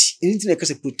esisi anything like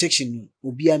a protection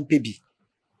obi an pebi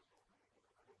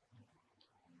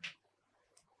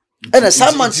and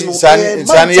some months no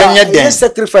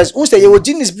sacrifice unse ye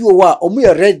wodinis bi wo a omu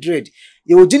ye red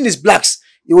ye wodinis blacks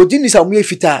ye wodinis amu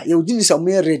fita ye wodinis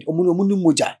amu red omu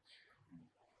moja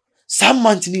some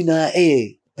months ni na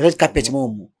red carpet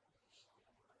mo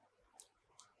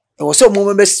e wo so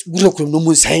mo be gurokro no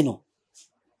mu sai no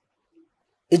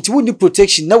enti woni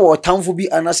protection na wo tamfo bi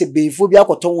anase beefo bi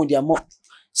akoton wo dia mo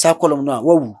sa kolom no a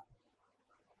wawu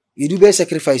yedu be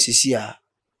sacrifice sia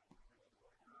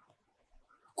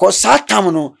ko sa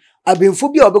tam no abenfo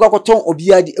bi a obekwa akoton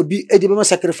obi edi be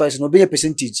sacrifice no be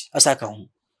percentage asaka ho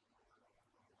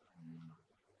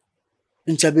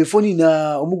enti abenfo ni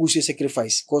na omugu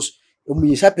sacrifice cause omu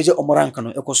yesa peje omoranka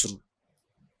no ekosuru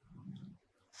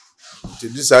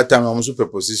this time I'm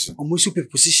super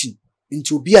position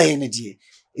into obi aye na die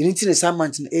anything is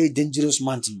mountain a dangerous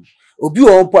mountain obi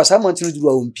o mpo asa mountain duru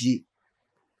a ompie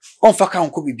on fa kan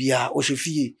ko bibia o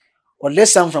hwefie o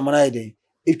lesson from another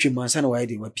etwemansa na why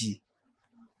dey wapie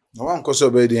no wan ko so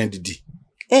be dey didi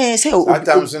say o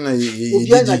times na ye obi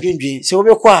na dwendwen say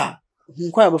obi kwa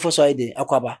nkwa be for so ide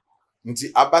akwaba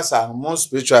nti abasa more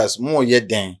spirituals more ye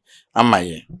den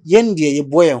amaye yen de ye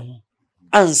boye ho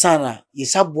ansana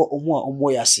yesabo omo a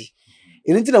omo yase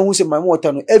anything na hu say Maame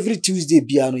wota no every Tuesday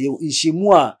bia no ye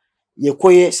nhyimu a ye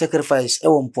koye sacrifice e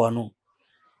wo mpo ano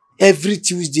every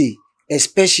Tuesday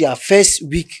especially first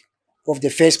week of the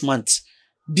first month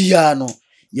bia no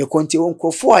ye konti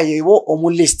onkofo a ye wo omo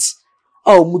list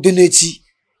a omo donate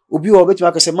obi wo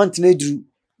betima ka say month na eduru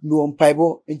mi won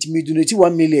paibo enti mi donate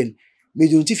 1 million mi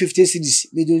donate 50 cedis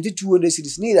mi donate 200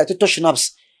 cedis ni da to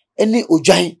schnapps eni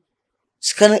odwan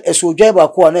scan eso odwan ba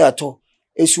ko na yato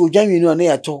esu odwan winu na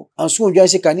yato anso odwan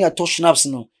se kan yato schnapps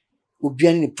no obi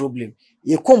ani problem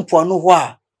ye kompo ano ho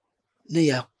a na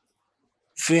ya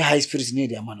free high spirit ni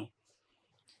dia mano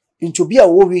into bia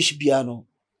wo wish bia no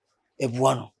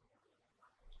ebua no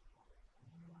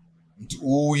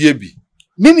u yebi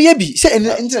mimi yebi se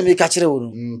enti na me ka kire wo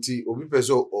no nti obi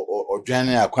peso odwan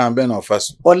na akwan be na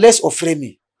ofaso or less of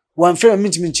frame one friend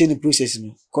mean change the process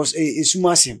no cause it's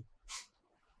massive.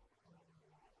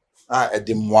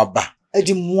 Edi moaba.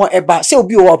 Edi mo eba say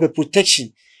obi o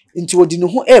protection into odi no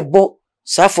ho ebo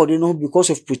sa for the no because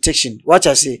of protection. What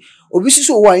I say obi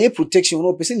so one protection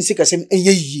no person say kasem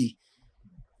enye yi.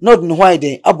 Not no why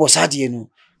then abosa de no.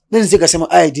 Then say kasem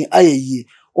ayi ayi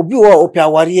obi o ope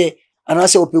aware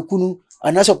anase opekunu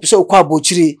anase opese okwa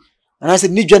abochire anase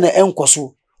nidwa na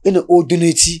enkoso ene o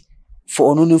donate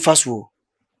for onu nfaso.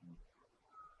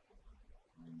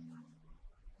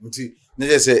 Nti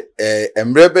ne say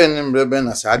embrebe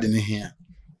na saade ne hia.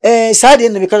 Saade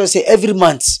na because say every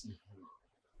month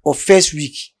or first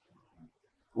week.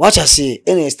 What I say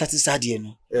ene start saade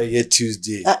no.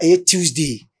 Tuesday.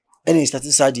 Tuesday ene start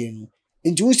saade no.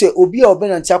 Nti we say obi a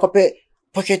oben anti akope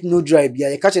pocket no drive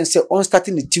bia you catch and say on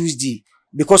starting the Tuesday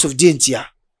because of DNTia.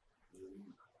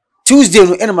 Tuesday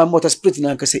no ene my motor spirit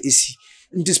na nka say AC.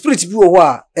 Nti spirit bi wo ho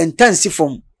a intense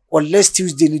from or less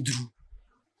Tuesday ni duru.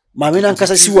 Maame na nka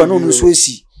say si wo no so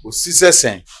AC. Osi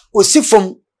sesen. Osi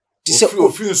from ti say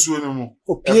ofi nsuo no mu.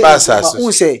 Ba asase.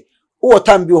 Who say o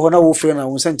time bi ho na wo frɛ na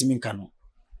wo sentiment nka no.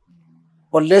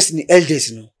 Or less ni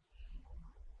elders no.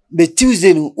 Be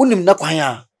Tuesday no unim na kwan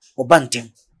a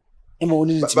obantem. Ema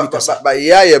woni ntimi kasa. Ba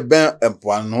ya ye ben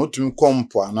empoano otumi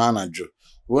kompoano anajo.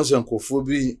 Won se nkofo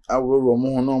bi aworo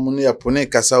mo ho no mo ne epone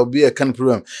kasa obi e kan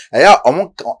problem. Aya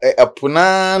omo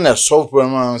epona na solve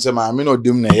problem se maame na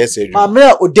odem na yes edwo. Maame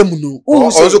a odem no. O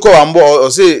so ko wambo o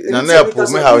se na na epo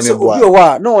me ha ne boa. Obi o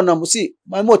wa na ona mo si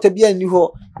maame otabia ni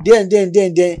ho den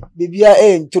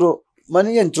bibia ntro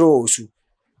mane ye ntro osu.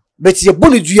 Bet ye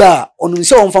bonu dua onu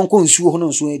se won fa nko nsuo ho no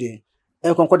nsuo de.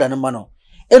 E konkoda ne ma no.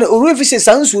 Ene orufi se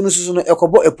sansuo no susu no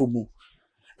ekobo epo mu.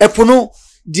 Epo no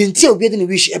di ntia obi de ne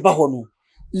wish eba ho no.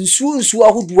 Nsuo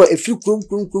ahodoa efiri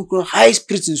krom high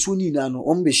spirit nsuo ni na no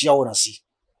ombe hia wo nasi.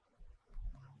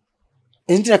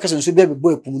 Entina kasa nsuo be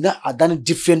bebo epo mu na adane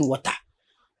different water.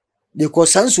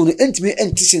 Because sansuo no entime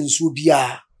entise nsuo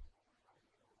bia.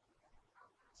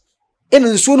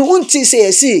 Ene nsuo no unti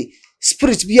say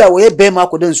spirit bia wo ye be ma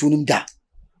akoda nsuo nim da.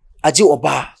 Aje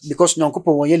oba because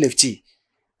nyankopon won ye lefty.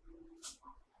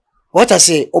 What I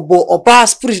say oba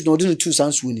spirit no do two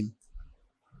sansuo nim.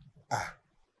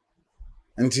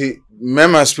 Nti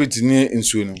mema spirit ni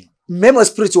nsuo no. Mema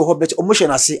spirit wo hobet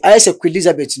emotion ase ayese Queen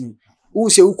Elizabeth no. Wo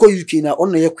se uko UK na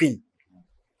ono ye queen.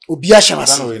 Obi a shana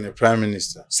ase. Sana prime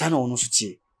minister. Sana ono so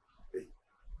tie.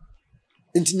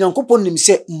 Nti nyankopon nim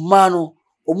se mma no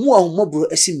omu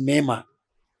ahomobro esi mema.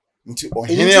 Nti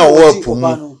ohene a wo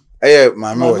apu eye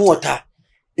maame wota.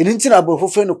 Nti na abofo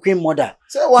fe no queen mother.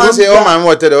 Se wan se o maame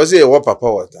wota de o se wo papa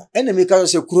wota. Ene me ka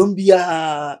se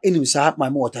krombia enim sa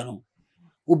maame wota no.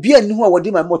 Obi ani ho a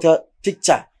wodi my motor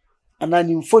picture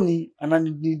anani phone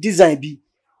anani design bi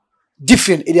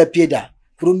different area appear da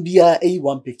from bia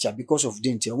one picture because of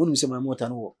dent wonu say my motor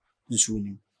no nsuo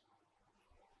ni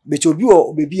bet obi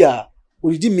o bebi a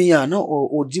odidi me a no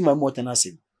odi my motor na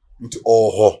sem nti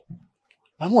oho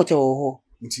my motor oho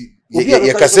nti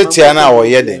ye cassette ana wo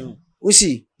ye den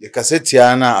usi ye cassette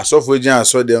ana asofo gin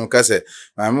aso dem ka se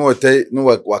maame wote no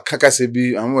wakaka se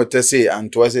bi maame wote se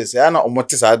anto se ana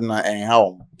omote sa na enha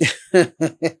wo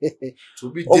to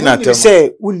bi dinatem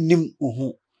say wonnim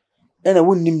ohu ena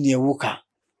wonnim ne ewuka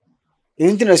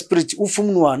entina spirit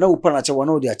ufum no na upa na che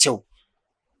wona odi achew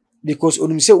because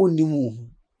onim say wonnim ohu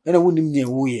ena wonnim ne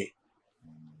ewuye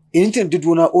entina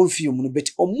dodo na onfie mu no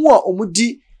bet omo a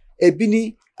omudi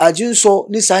ebini ajinso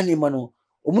ni sanima no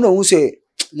omo na hu say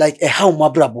like a how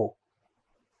mabrabo.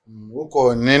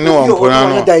 Woko nene wampona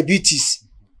no diabetes.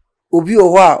 Obi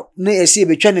o wa na ese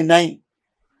betwa ne nan.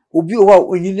 Obi o wa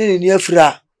onyine ne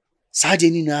afira. Saade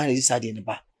ni na re saade ne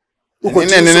ba. Woko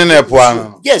nene na epoa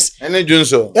no. Yes. Ene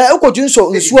junso. Woko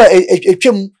junso nsu a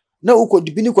etwam na woko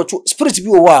dibini kwato spirit bi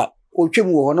o wa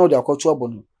otwam wo na o de akwato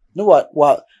abono. Na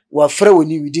wa fra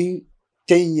woni within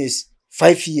 10 years,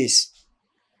 5 years.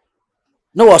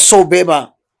 Na wa so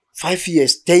beba 5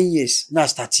 years, 10 years, na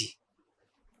starti.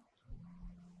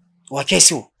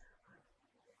 Wakeso.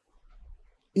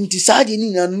 Inti saadi ni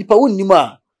na nipa wonni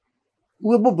ma.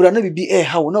 We bobra na bibi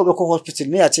how na we ko hospital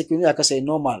na ya check ni aka say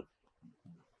normal.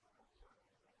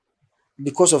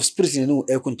 Because of spirit no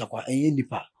e kuntakwa enye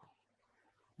nipa.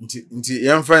 Nti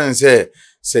yemfa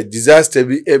say disaster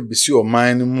bi ebisi o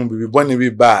man mu bibi bone bi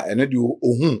ba eno de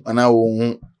ohun ana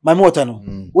ohun. Mama wota no.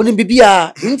 Woni bibi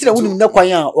a ntira woni na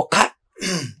kwan a oka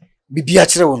bibi a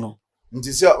kire wo no.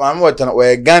 Nti se maame wota no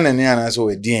we Ghana ni ana so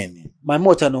we DNA. Maame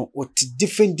wota no oti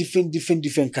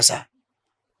different kasa.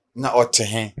 Na ote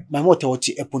hen. Maame wota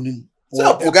oti eponim.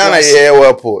 So Ghana ye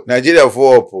wapo, Nigeria fo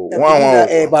wapo.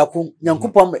 Wan ba ku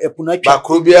nyankopom epono atwa. Ba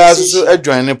kro bia so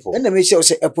adwan ne po. Na me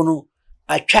se epono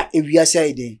atwa ewiase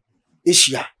ayde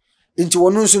ehia nti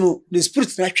wono nso no the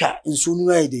spirit na atwa nso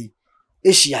no ayde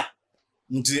ehia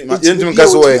nti yentimi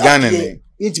kasa wo Ghana ni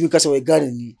yentimi kasa wo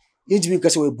Ghana ni yentimi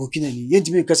kasa wo Burkina ni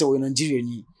yentimi kasa wo Nigeria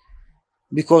ni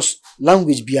because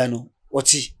language bia no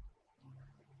oti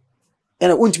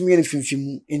ena wontimi yene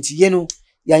finfimu nti ye no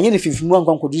ya yene finfimu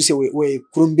ankwa nkodu se we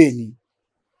krombe ni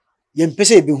ye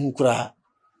mpese ebe hu kura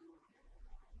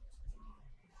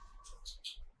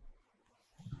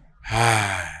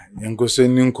Yankoso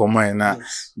ni nkoma na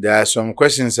there are some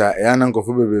questions ya na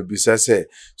nkofo bebe bisa se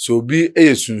so obi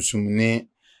eyesunsumni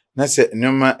na se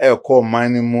nyoma ekọ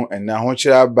man mu na ho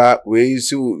kira ba we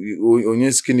si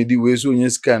onye skin di we si onye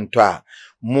skin to a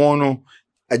mo no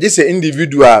aje se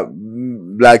individual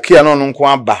black ya no nko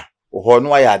aba ho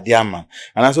no ya ade ama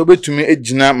ana so betumi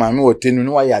ejina maame wotenu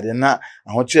no ya ade na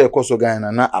ho kira ekoso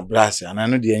gan na abrase ana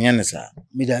no de enye ne sa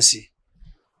midasi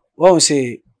wo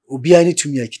se obi ani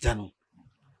tumi akita no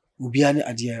obi ani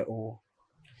ade o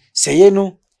seye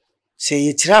no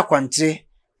seye tira kwantre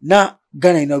na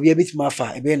Ghana na obi abit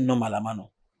mafa ebe normal ama no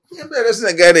ebe reso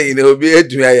na Ghana ina obi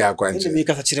etumi aya kwantre ene me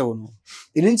kasa kire wo no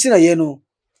ene ntina ye no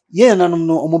ye nanom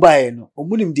no omubaye no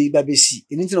omunim de iba besi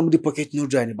ene ntina omudi pocket no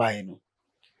dry ne baye no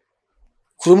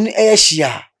krom ni eya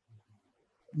hia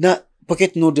na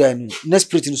pocket no dry no na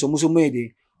spirit no so muso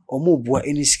mede omu boa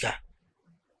eni sika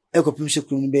ekopim se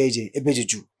krom ni beje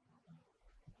ebejeju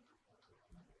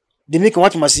de make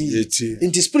what masi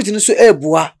inti spirit no so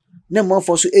eboa na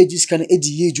manfo so eji sika na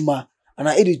edi yejuma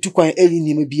ana edi tukwan eli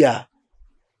nima bia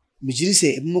mejiri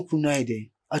se ebimokru na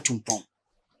ide atumpon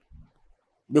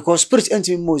because spirit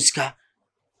enti mo sika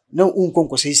na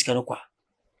unkonko se sika no kwa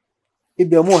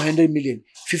ebi mo 100 million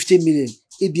 50 million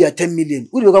ebi 10 million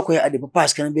uri be kwa ade papa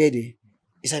sika na be de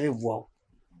isa be boa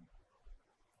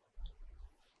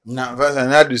na vasa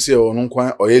na do se onu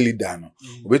kwan oye leader no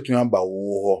obetumi aba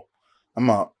wo ho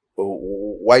ama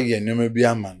why ye nyoma bi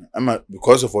ama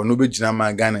because of onu be gina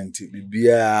ma Ghana nti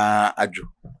bibia adwo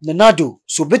Ronaldo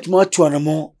so betuma atu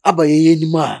anamo aba ye ni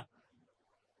ma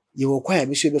ye wo kwa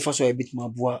be so be fa so ye betuma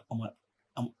boa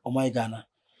o Ghana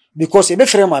because e be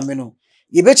frɛ maame no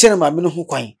ye be kyere maame no ho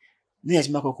kwan na ye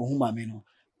jima kokko ho maame no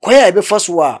kwa ye be fa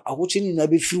so a ahoche ni na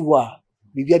be firi wo a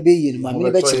bibia be ye ni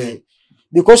maame be kyere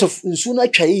because of nsu na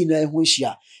twa yi na ho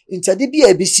hia ntade bia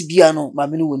e be si bia no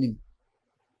maame no wonim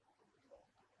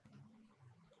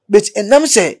but enam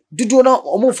se dudu na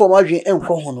omo form adwen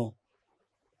enko ho no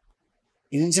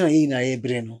inti na ye na ye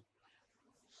bre no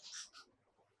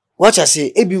wacha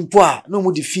se ebi mpo a na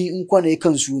omo de fi nko na e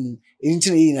kansu no inti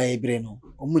na ye na ye bre no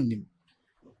omo nim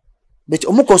but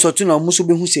omo consult na omo so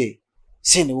be hu se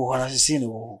ne wo ho na se ne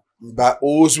wo ho ba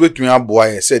o so betumi aboa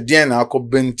ye se den na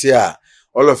akobenti a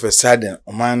all of a sudden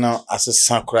oman na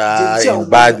asesa kra in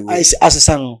bad way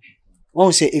asesa no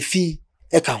won se efi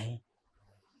e ka ho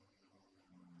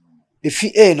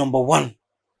efi number 1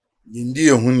 ndi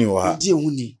ehun ni wa ndi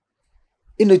ehun ni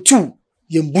ina 2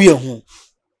 yembu ye ho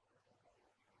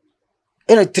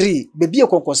ina 3 bebi e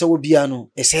konkonsa wo bia no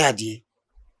ese ade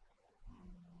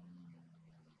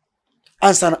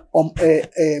ansa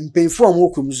mpemfo am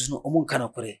okrum so no omo nka na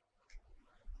kore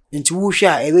nti wo hwe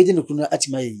a eweje ne kunu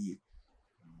atima ye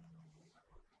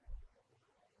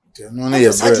no na ye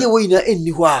bre sadi wo ina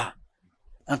enni ho a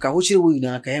anka ho chire wo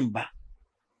ina aka emba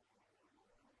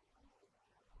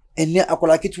enne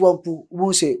akola kitwa mpu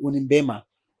wo se wonimbema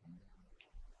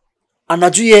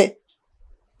anajuye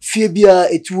fie bia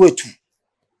etu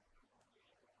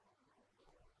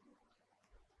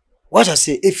what I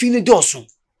say efini dosun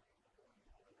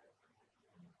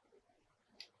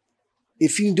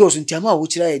ntiama wo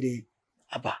chira yede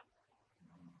aba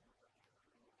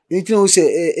enti no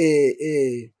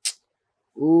se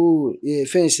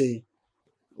fence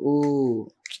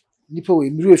nipa we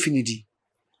miru efini di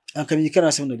anka mi kana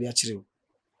asem na bia kire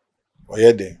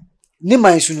oyede ni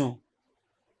man su no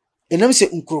enam se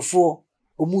nkrofo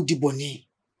omu di boni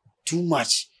too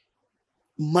much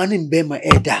mani mbema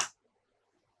eda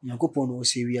nyankopon no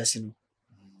se wi ase no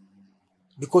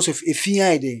because of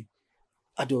efia ide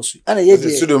adosu ana ye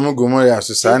de sudo mu gomo ya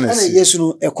so sa na si ana yesu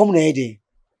no ekom na ide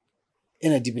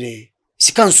ena dibre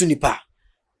sika nsu nipa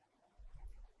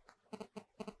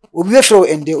obi be fro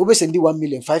ende obi sendi 1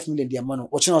 million 5 million dia mano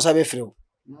o china o sa be fro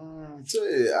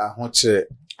say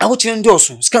ahoche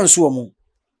ndoso sika nsu omo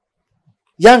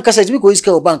yan kasa jimi ko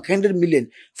iska o bank 100 million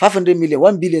 500 million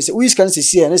 1 billion say we scan se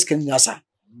sia na scan ni asa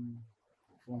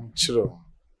chiro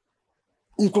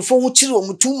nkufo hu chiro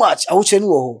mu too much ahoche ni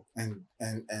wo ho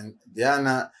and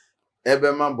diana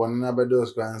ebe ma bonna be do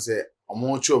scan say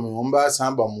omo chu omo mba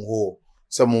samba mu ho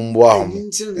se mu mbo ahom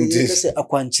nti se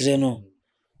akwankyere no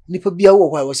nipa bia wo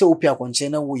ho a wo se wo pi akwankyere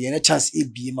na wo ye na chance e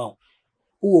bie ma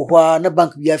wo hwa na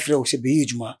bank bi afre wo se be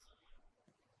yejuma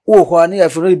wo hwa na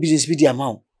afre no business bi di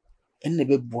amount enne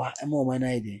be boa e ma o man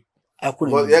na ide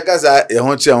akuna But ya gaza e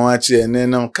ho chi awon chi ene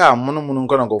nam ka mono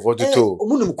nko na go to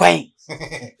omunum kwan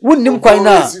wunnim kwan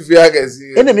na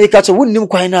ene me ka to wunnim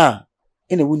kwan na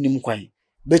ene wunnim kwan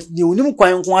but ni wunnim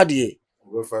kwan nko ade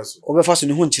obefa so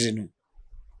ne ho nchire no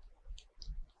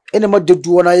ene ma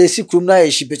deduo na yesi krum na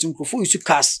yeshi betum ko fu isu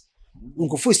cast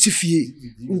nkofo sifie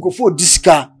nkofo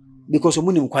diska because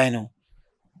omunim kwan no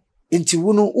enti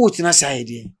wunu utina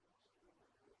side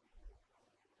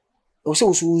o se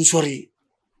usu nsori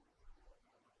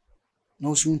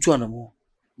no usu ntu anamo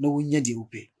na wonya de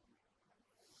ope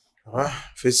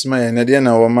face my na de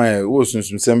na wo my wo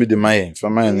sunsun sembi de my fa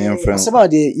my na yemfa saba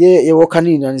de ye wo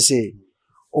kani na se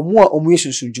omu a omu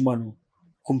yesunsun juma no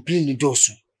complain ni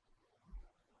dosu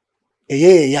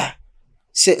ya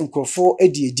se nkofo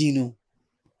edi no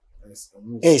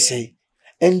say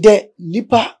and the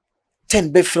nipa 10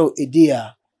 be fro edi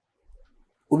a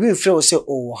obi fro se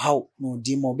o how no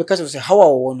di mo because say how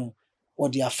awo no o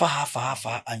di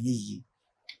afa anyi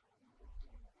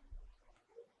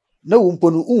na wo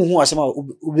mpo no unhu asema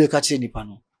obi ka kire nipa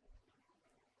no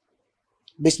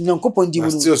bes nyankopon di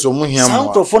wo still so mu hia mo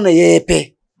sankrofo na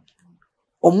yepe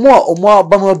omo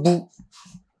abamabu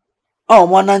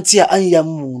omo ananti a anyam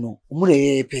mu no omo na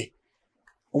yepe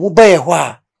omo baye ho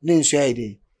a na nsu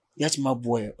ayide yatima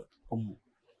boy omo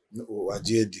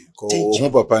wajedi ko ho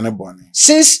papa ne bone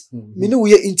since me no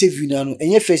we interview na no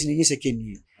enye first ni second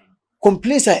ni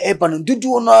complaints are eba no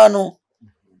dudu no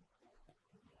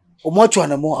omo atwa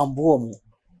na mo ambo omo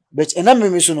but ena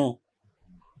me so no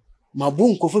mabu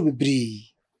nkofo bebre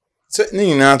so ni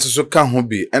nyina to so ka ho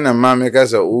bi ena maame ka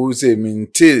sa o se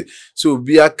minti so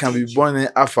obi aka bi bone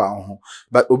afa ho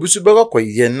but obi so be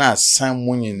koye na san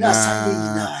mu nyina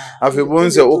afi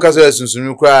bon se o ka so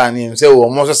sunsun kra ni se wo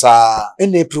mo so sa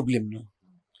ene problem no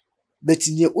but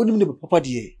ni onim ne papa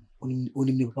de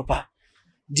onim ne papa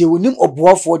de onim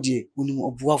oboafo de onim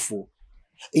oboafo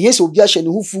enye se obi ahye ne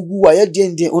hu fugu a ye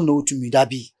de ona otumi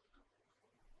dabi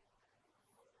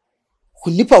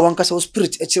kunipa wanka se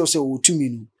spirit eche se otumi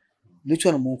no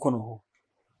letu na mo nkono ho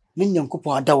ne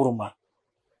nyankopon adawroma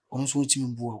ono so otimi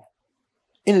mbuo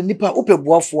ene nipa ope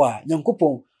boafo a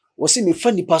nyankopon wo se me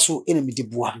fa nipa so ene me de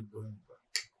boa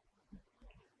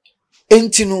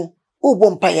enti no o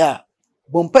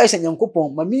bompa se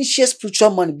nyankopon ma me share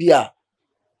spiritual man bia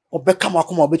obeka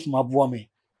makoma obetuma aboa me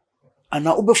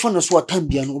ana obefa no so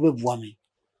atambia no obeboa me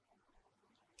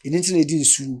ene enti na edi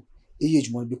nsu eye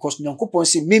djuma because nyankopon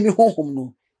se me honhom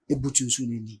no ebutu nsu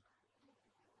ni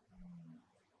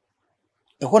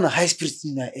e hona high spirit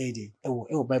ni na ede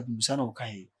ewo bible musa na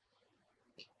okai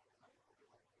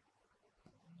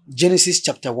Genesis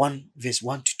chapter 1 verse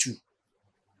 1 to 2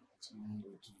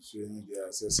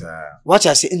 watch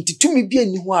I say enti tumi bia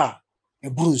ni ho a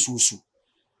eburu nsu so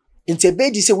enti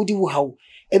ebedi se wodi wo haw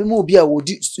ebe ma obi a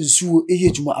wodi nsu eye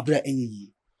djuma abra enye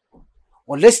yi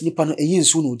unless nipa no enye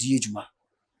nsu no odi ejuma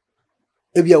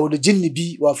ebi a wodi jinni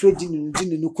bi wa afre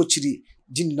jinni no kochiri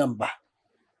jinni namba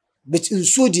but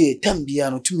nsu de tambia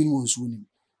no tumi no nsu ni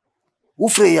wo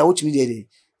fre ya wo tumi de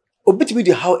obetumi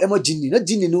de how ema jinni na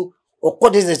jinni no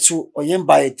okode zetu oyen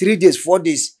by 3 days 4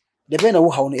 days de be na wo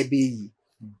haw no ebe yi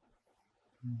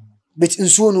but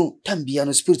nsu no tambia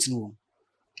no spirit no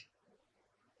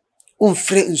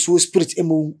fre nsu spirit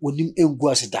emo wonim engu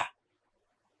aseda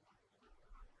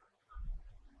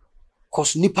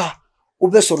cause nipa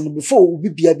obesoro no before obi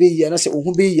bia be yi na se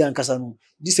ohun be yi ankasa no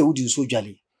di se wodi nsu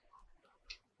dwale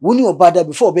woni obada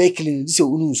before obe clean di se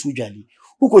woni nsu dwale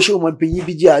ukoshe o mampanyi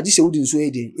bi dia di se wodi nsu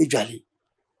ede edwale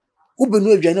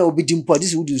ubenu adwane a obi dimpo di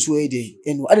se wodi nsu ede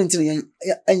eno adentina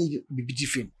anyi bibidi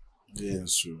fem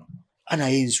nsu ana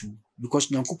ye nsu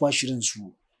because nyankopon ahire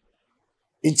nsu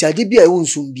enti ade bia e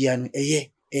wonsu bia no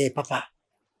papa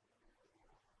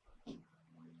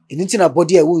enintina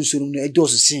body a wonsu no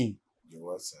edoso sin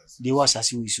de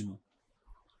wasase wisu no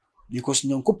because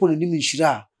nyankopon ni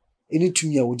minhira eni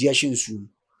tumi a wodi ahye nsu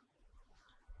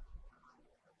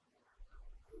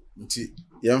nti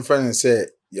yemfa ne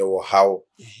se ye wo haw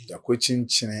ya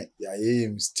kwechinchine ya ye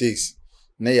mistakes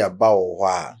na ya ba wo ho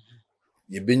a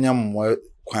ye benya mo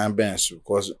kwan ben so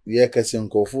cause ye kase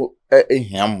nkofo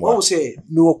ehia mo wo se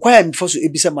me wo kwan mi foso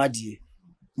ebisa maadie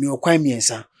me wo kwan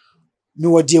miensa me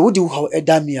wo de wodi wo haw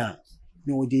edami a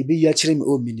me wo de ebe ya kire me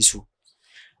o mini so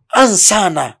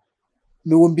ansana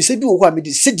me wo mbisa bi wo ho a me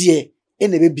de sedie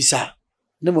ene be bisa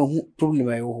na ma hu problem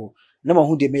ayi wo ho na ma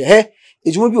hu de me he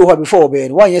ejuma bi wo ho before obe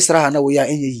no wan yesra ha na wo ya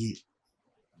enye yi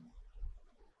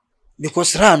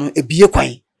because ra no ebie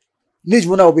kwan na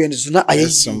ejuma na obe no so na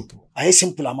ayi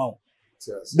simple amawo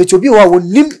But obi wa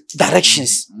wonim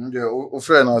directions. O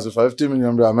friend na 50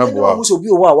 million bra meboa. O so obi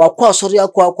wa kwa sori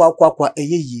akwa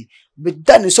eyeye. But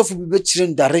that is of be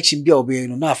children direction bia obi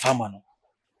no na afama no.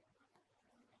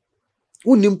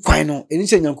 Wonim kwan no eni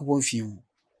se Nyankopon fi hu.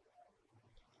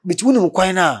 But wonim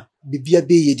kwan na bibia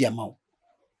be ye di amawo.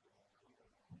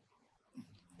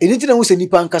 Eni tina wo se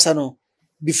nipa nkasa no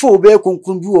before obi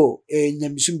ekonkron bi wo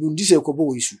nyamesum bi ndi se ekobo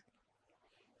wo isu.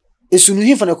 Esu no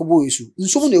hifa na ekobo isu.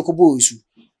 Nso mo na ekobo isu.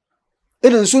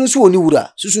 Ene nso nso woni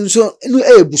wura. Susu nso enu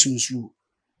ebusu nso.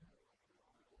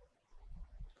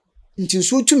 Nti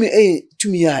nso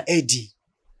tumi a edi.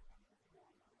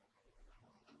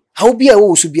 How bia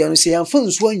wo so bia no se yamfa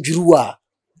nso andwiru a.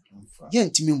 Ye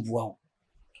ntimi mboa ho.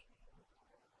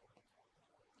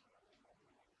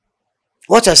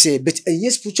 What I say, but a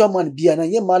yes spiritual man bia na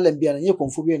ye malam bia na ye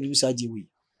konfobia no sa we.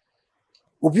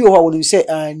 Obi o ha woni se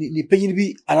ni panyin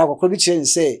bi anakokro bi kire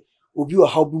se obi o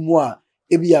ha bi mu a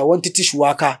ebi a won tete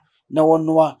hwaka na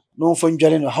wonnoa no mfa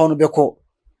ndware no ha no beko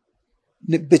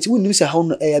ne beti wonim se ha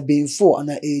no e benfo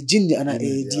ana e jinni ana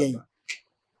e dien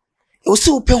o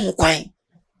se ope ho kwan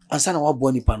ansa na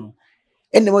wabo nipa no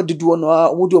enne ma dudu no a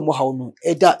wodi o mo ha no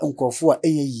eda nkrofo a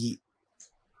enye yi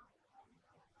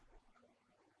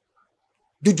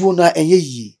dudu na enye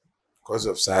yi because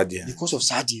of Sadia.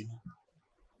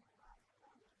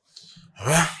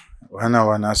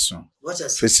 Wana so.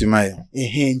 Fesimai.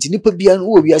 Nti nipa bia no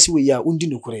wo wiase we ya undi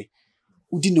nokure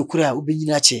a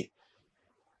obenyina che.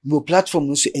 Mo platform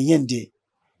no so enyende.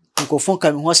 Nkofon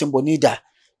ka me ho asembo ni da.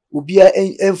 Obia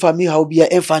emfa mi ha obia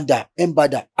enfanda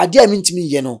embada. Ade a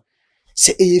mintimi ye no.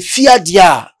 Se eyefia de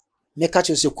a meka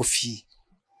che se kofi.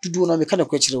 Dudu na meka na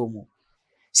kwa kire wo mo.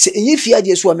 Se eyefia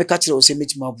de so a meka kire wo se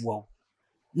metima aboa.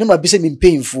 Na ma bi se mi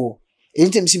painful.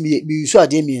 Anytime see me so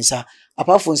ade miensa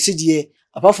apart from sidie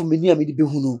apart from meni a me de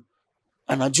behunu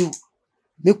anaju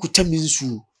me kuta mi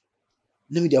nsu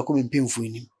na me de akọ me painful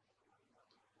enim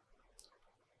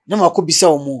na ma akọ bisa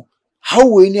omo how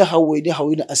we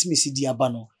na asime sidie aba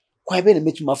no kwa be na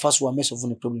metuma fa so a mess of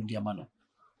no problem di ama no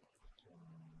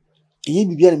eyi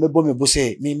bibia na mebo me bo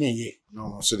se me ye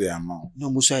no so dey ama no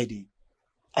mo so ide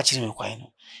a kire me kwai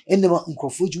no enema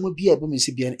nkrofo djuma bia be me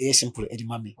se bia e simple e di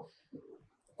mame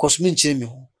kosmin chire me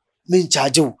ho me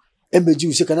charge wo embeji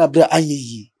wo se kana bra anye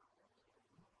yi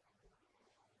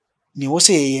ni wo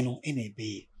se ye no ene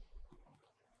be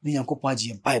ni Yankopon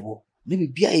agi Bible ni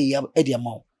bibia ye e di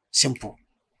ama simple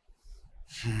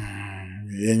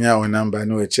yenya wo number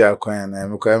no echi akwan na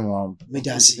me kwa mo me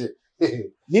dance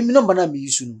mimi number na me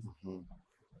yisu no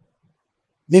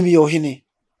mimi yo hene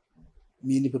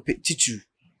mi ni pepe titu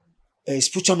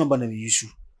spiritual number na me yisu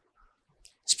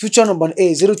spiritual number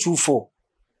 024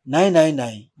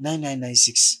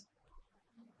 9999996.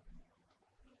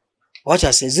 What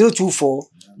I say 024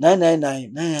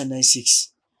 9999996.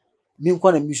 Me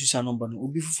kwa na mi use sa number no.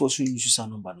 Obi fufu so use sa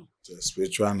number no.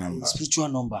 Spiritual number. Spiritual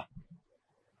number.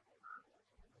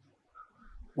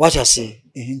 What I say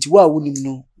nti wa wonim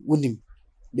no wonim.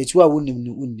 But wa wonim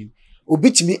no wonim.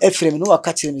 Obi timi efrem no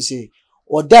waka kire me say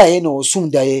odaye na osum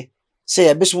daye say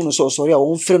ya beso no so sorry a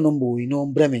won frɛ number we no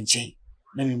mbra me nchen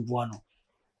na me mboa no.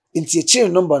 Inti a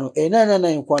chain number no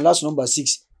 999 kwa last number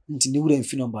 6 inti ni wura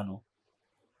mfi number no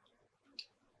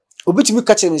obitimi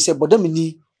ka kire me say boda me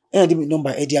ni de me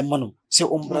number e dia ma no say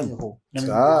ombra me ho na me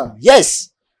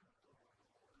yes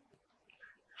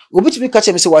obitimi ka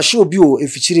kire me say wa hye obi o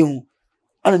efichire hu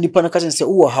ana nipa na ka kire say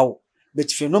wo hawo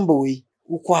but fi number we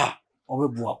ukwa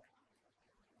obebua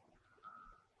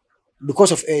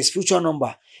because of a spiritual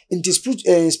number inti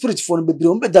spirit phone be bire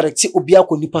o be direct obi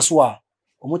akọ nipa so a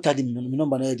omotadi mi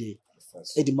number na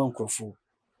edi mankrofo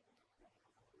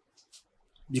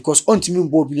because onti mi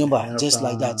board number just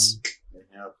like that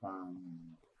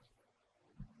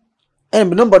and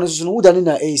my number no so no udani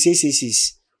na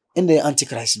 666 and the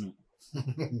antichrist no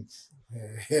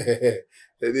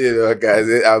guys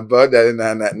about that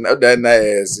na that na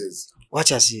yes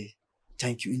watch us here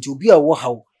thank you into obi a wo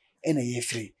haw and ye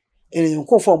free and you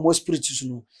come for more spirits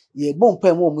no ye bon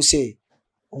pa mo say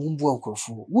ombu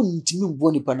ankrofo wunntimi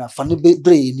mbo nipa na fa ne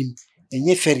bre enim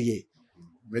enye ferie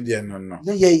media no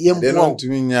na ye mbo de no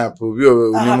ntimi nya po bi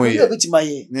onimu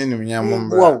ye ne nim nya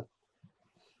mbra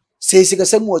say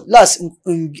sikasem last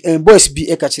boys bi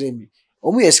e ka kire mi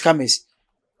omu ye scammers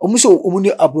omu so omu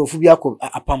ni abrofo bi akọ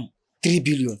apam 3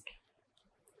 billion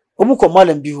omu ko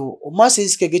malam bi ho o ma say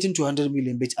is getting 200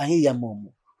 million but anye ya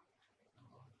mamu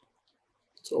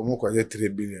so omu ko 3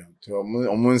 billion to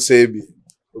omu say bi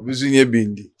obisunye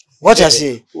bindi what I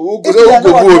say go be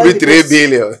 3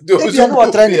 billion you know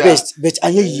what trying the best but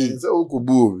anye yi so go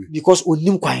bu because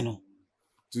onim kwan no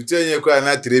To tell you,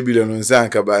 na 3 billion on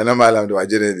Sanka by no malam do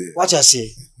agene. What I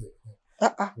say?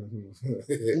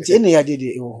 Nti ene ya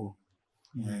Dede ewo ho.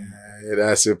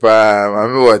 That's pa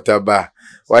Maame wataba.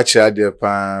 Watch ade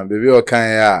pa baby okan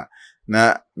ya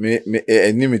na me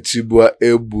eni metribua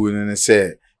ebu ne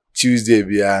say Tuesday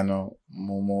bia no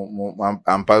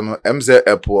ampa emse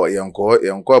epo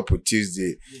yenko epo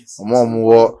Tuesday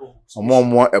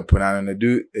omo epo na no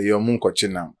do eyomu nkochi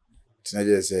na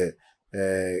tinaje say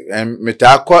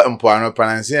meta akọ mpoano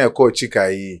panansi ekọ chika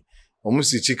yi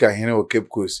omusi chika hene o Cape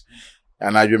Coast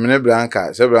anadwemene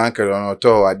Blanca se Blanca no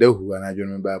to adahu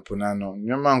anadwemene ba pona no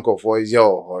nyoma nkofo ye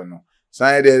ho no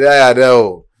san de ya da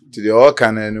o ti de o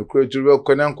kan no kreturu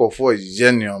kone nkofo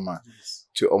ye nioma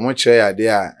ti omo kire ya de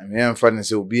a me mfa ne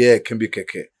se obi e kan bi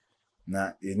keke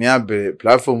na yeni abe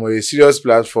platform o serious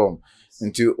platform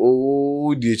nti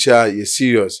o di cha ye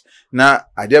serious na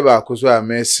ade ba akoso a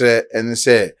mesre ene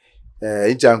se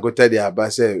ichankota de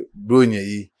abase bronye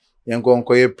yi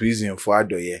yenkonko ye prison for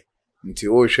adoye nti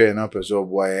o hwe na peso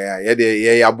boa ye de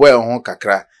ye aboa ho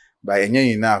kakra ba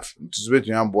enye enough nti so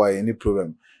betu aboa any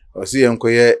problem o si yenko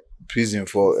ye prison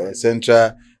for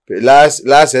central last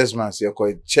 6 months ye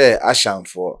ko chair ashan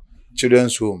for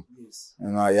children's home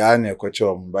na ya na ko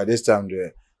chom by this time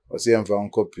there o si yenfa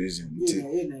onko prison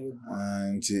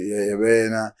nti ye be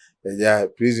na ya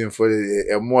prison for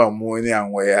emo ni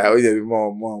anwo ya o ye bi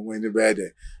mo ni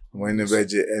bede mo ni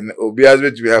beje and obi as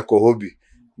bet we akọ hobby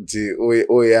nti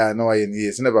o ya na wa ye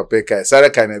ni se na papa kai sara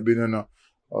kai na bi no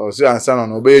o so ansa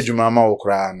no obe edwuma ma wo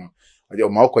kra no o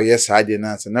ma ko ye saade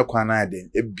na se na kwa na ade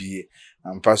ebie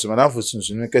ampa so madam fo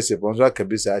sunsun kese ponso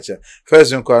akabisa acha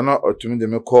first nko no otumi de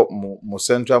me ko mo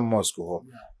central mosque ho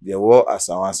de wo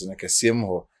asawanse na kese mu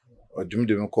ho odum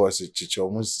de me ko se chicho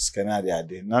mu skana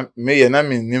ade na me ye na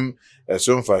menim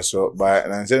so mfa so ba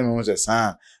na nse me mu se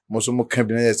san mo so mo ka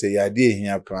bi na se ya de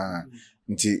ehia pa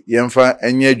nti yemfa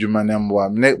enye adwuma na mboa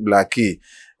me Blackie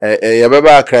ya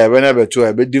baba akra be na beto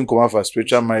e be din koma for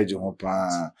spiritual marriage ho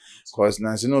pa cause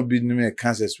na nse no bi nim e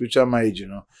cancer spiritual marriage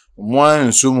no mo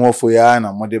ansum ho fo ya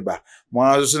na mo de ba mo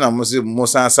aso na mo se mo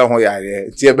sansa ho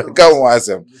yare ti e be ka ho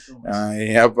asem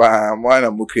ya pa mo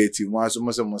na mo creative mo aso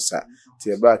mo se mo sa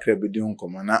ti e ba akra be din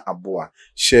koma na aboa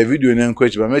share video na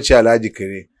encourage ba me chi alaji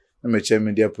kere na me che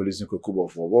media police ko kubo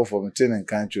for me ten en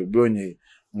country bronye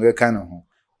nge ka no ho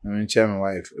na me che me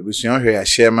wife ebusuan hwe ya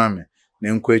share Maame na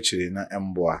encourage na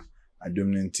emboa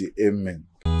adom nti amen.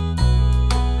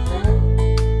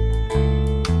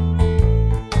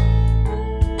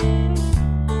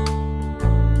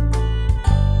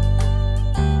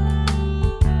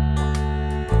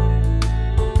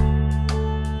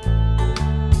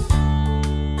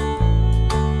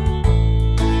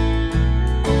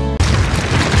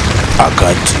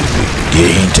 TV, the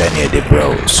internet,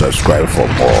 bro. Subscribe for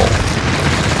more.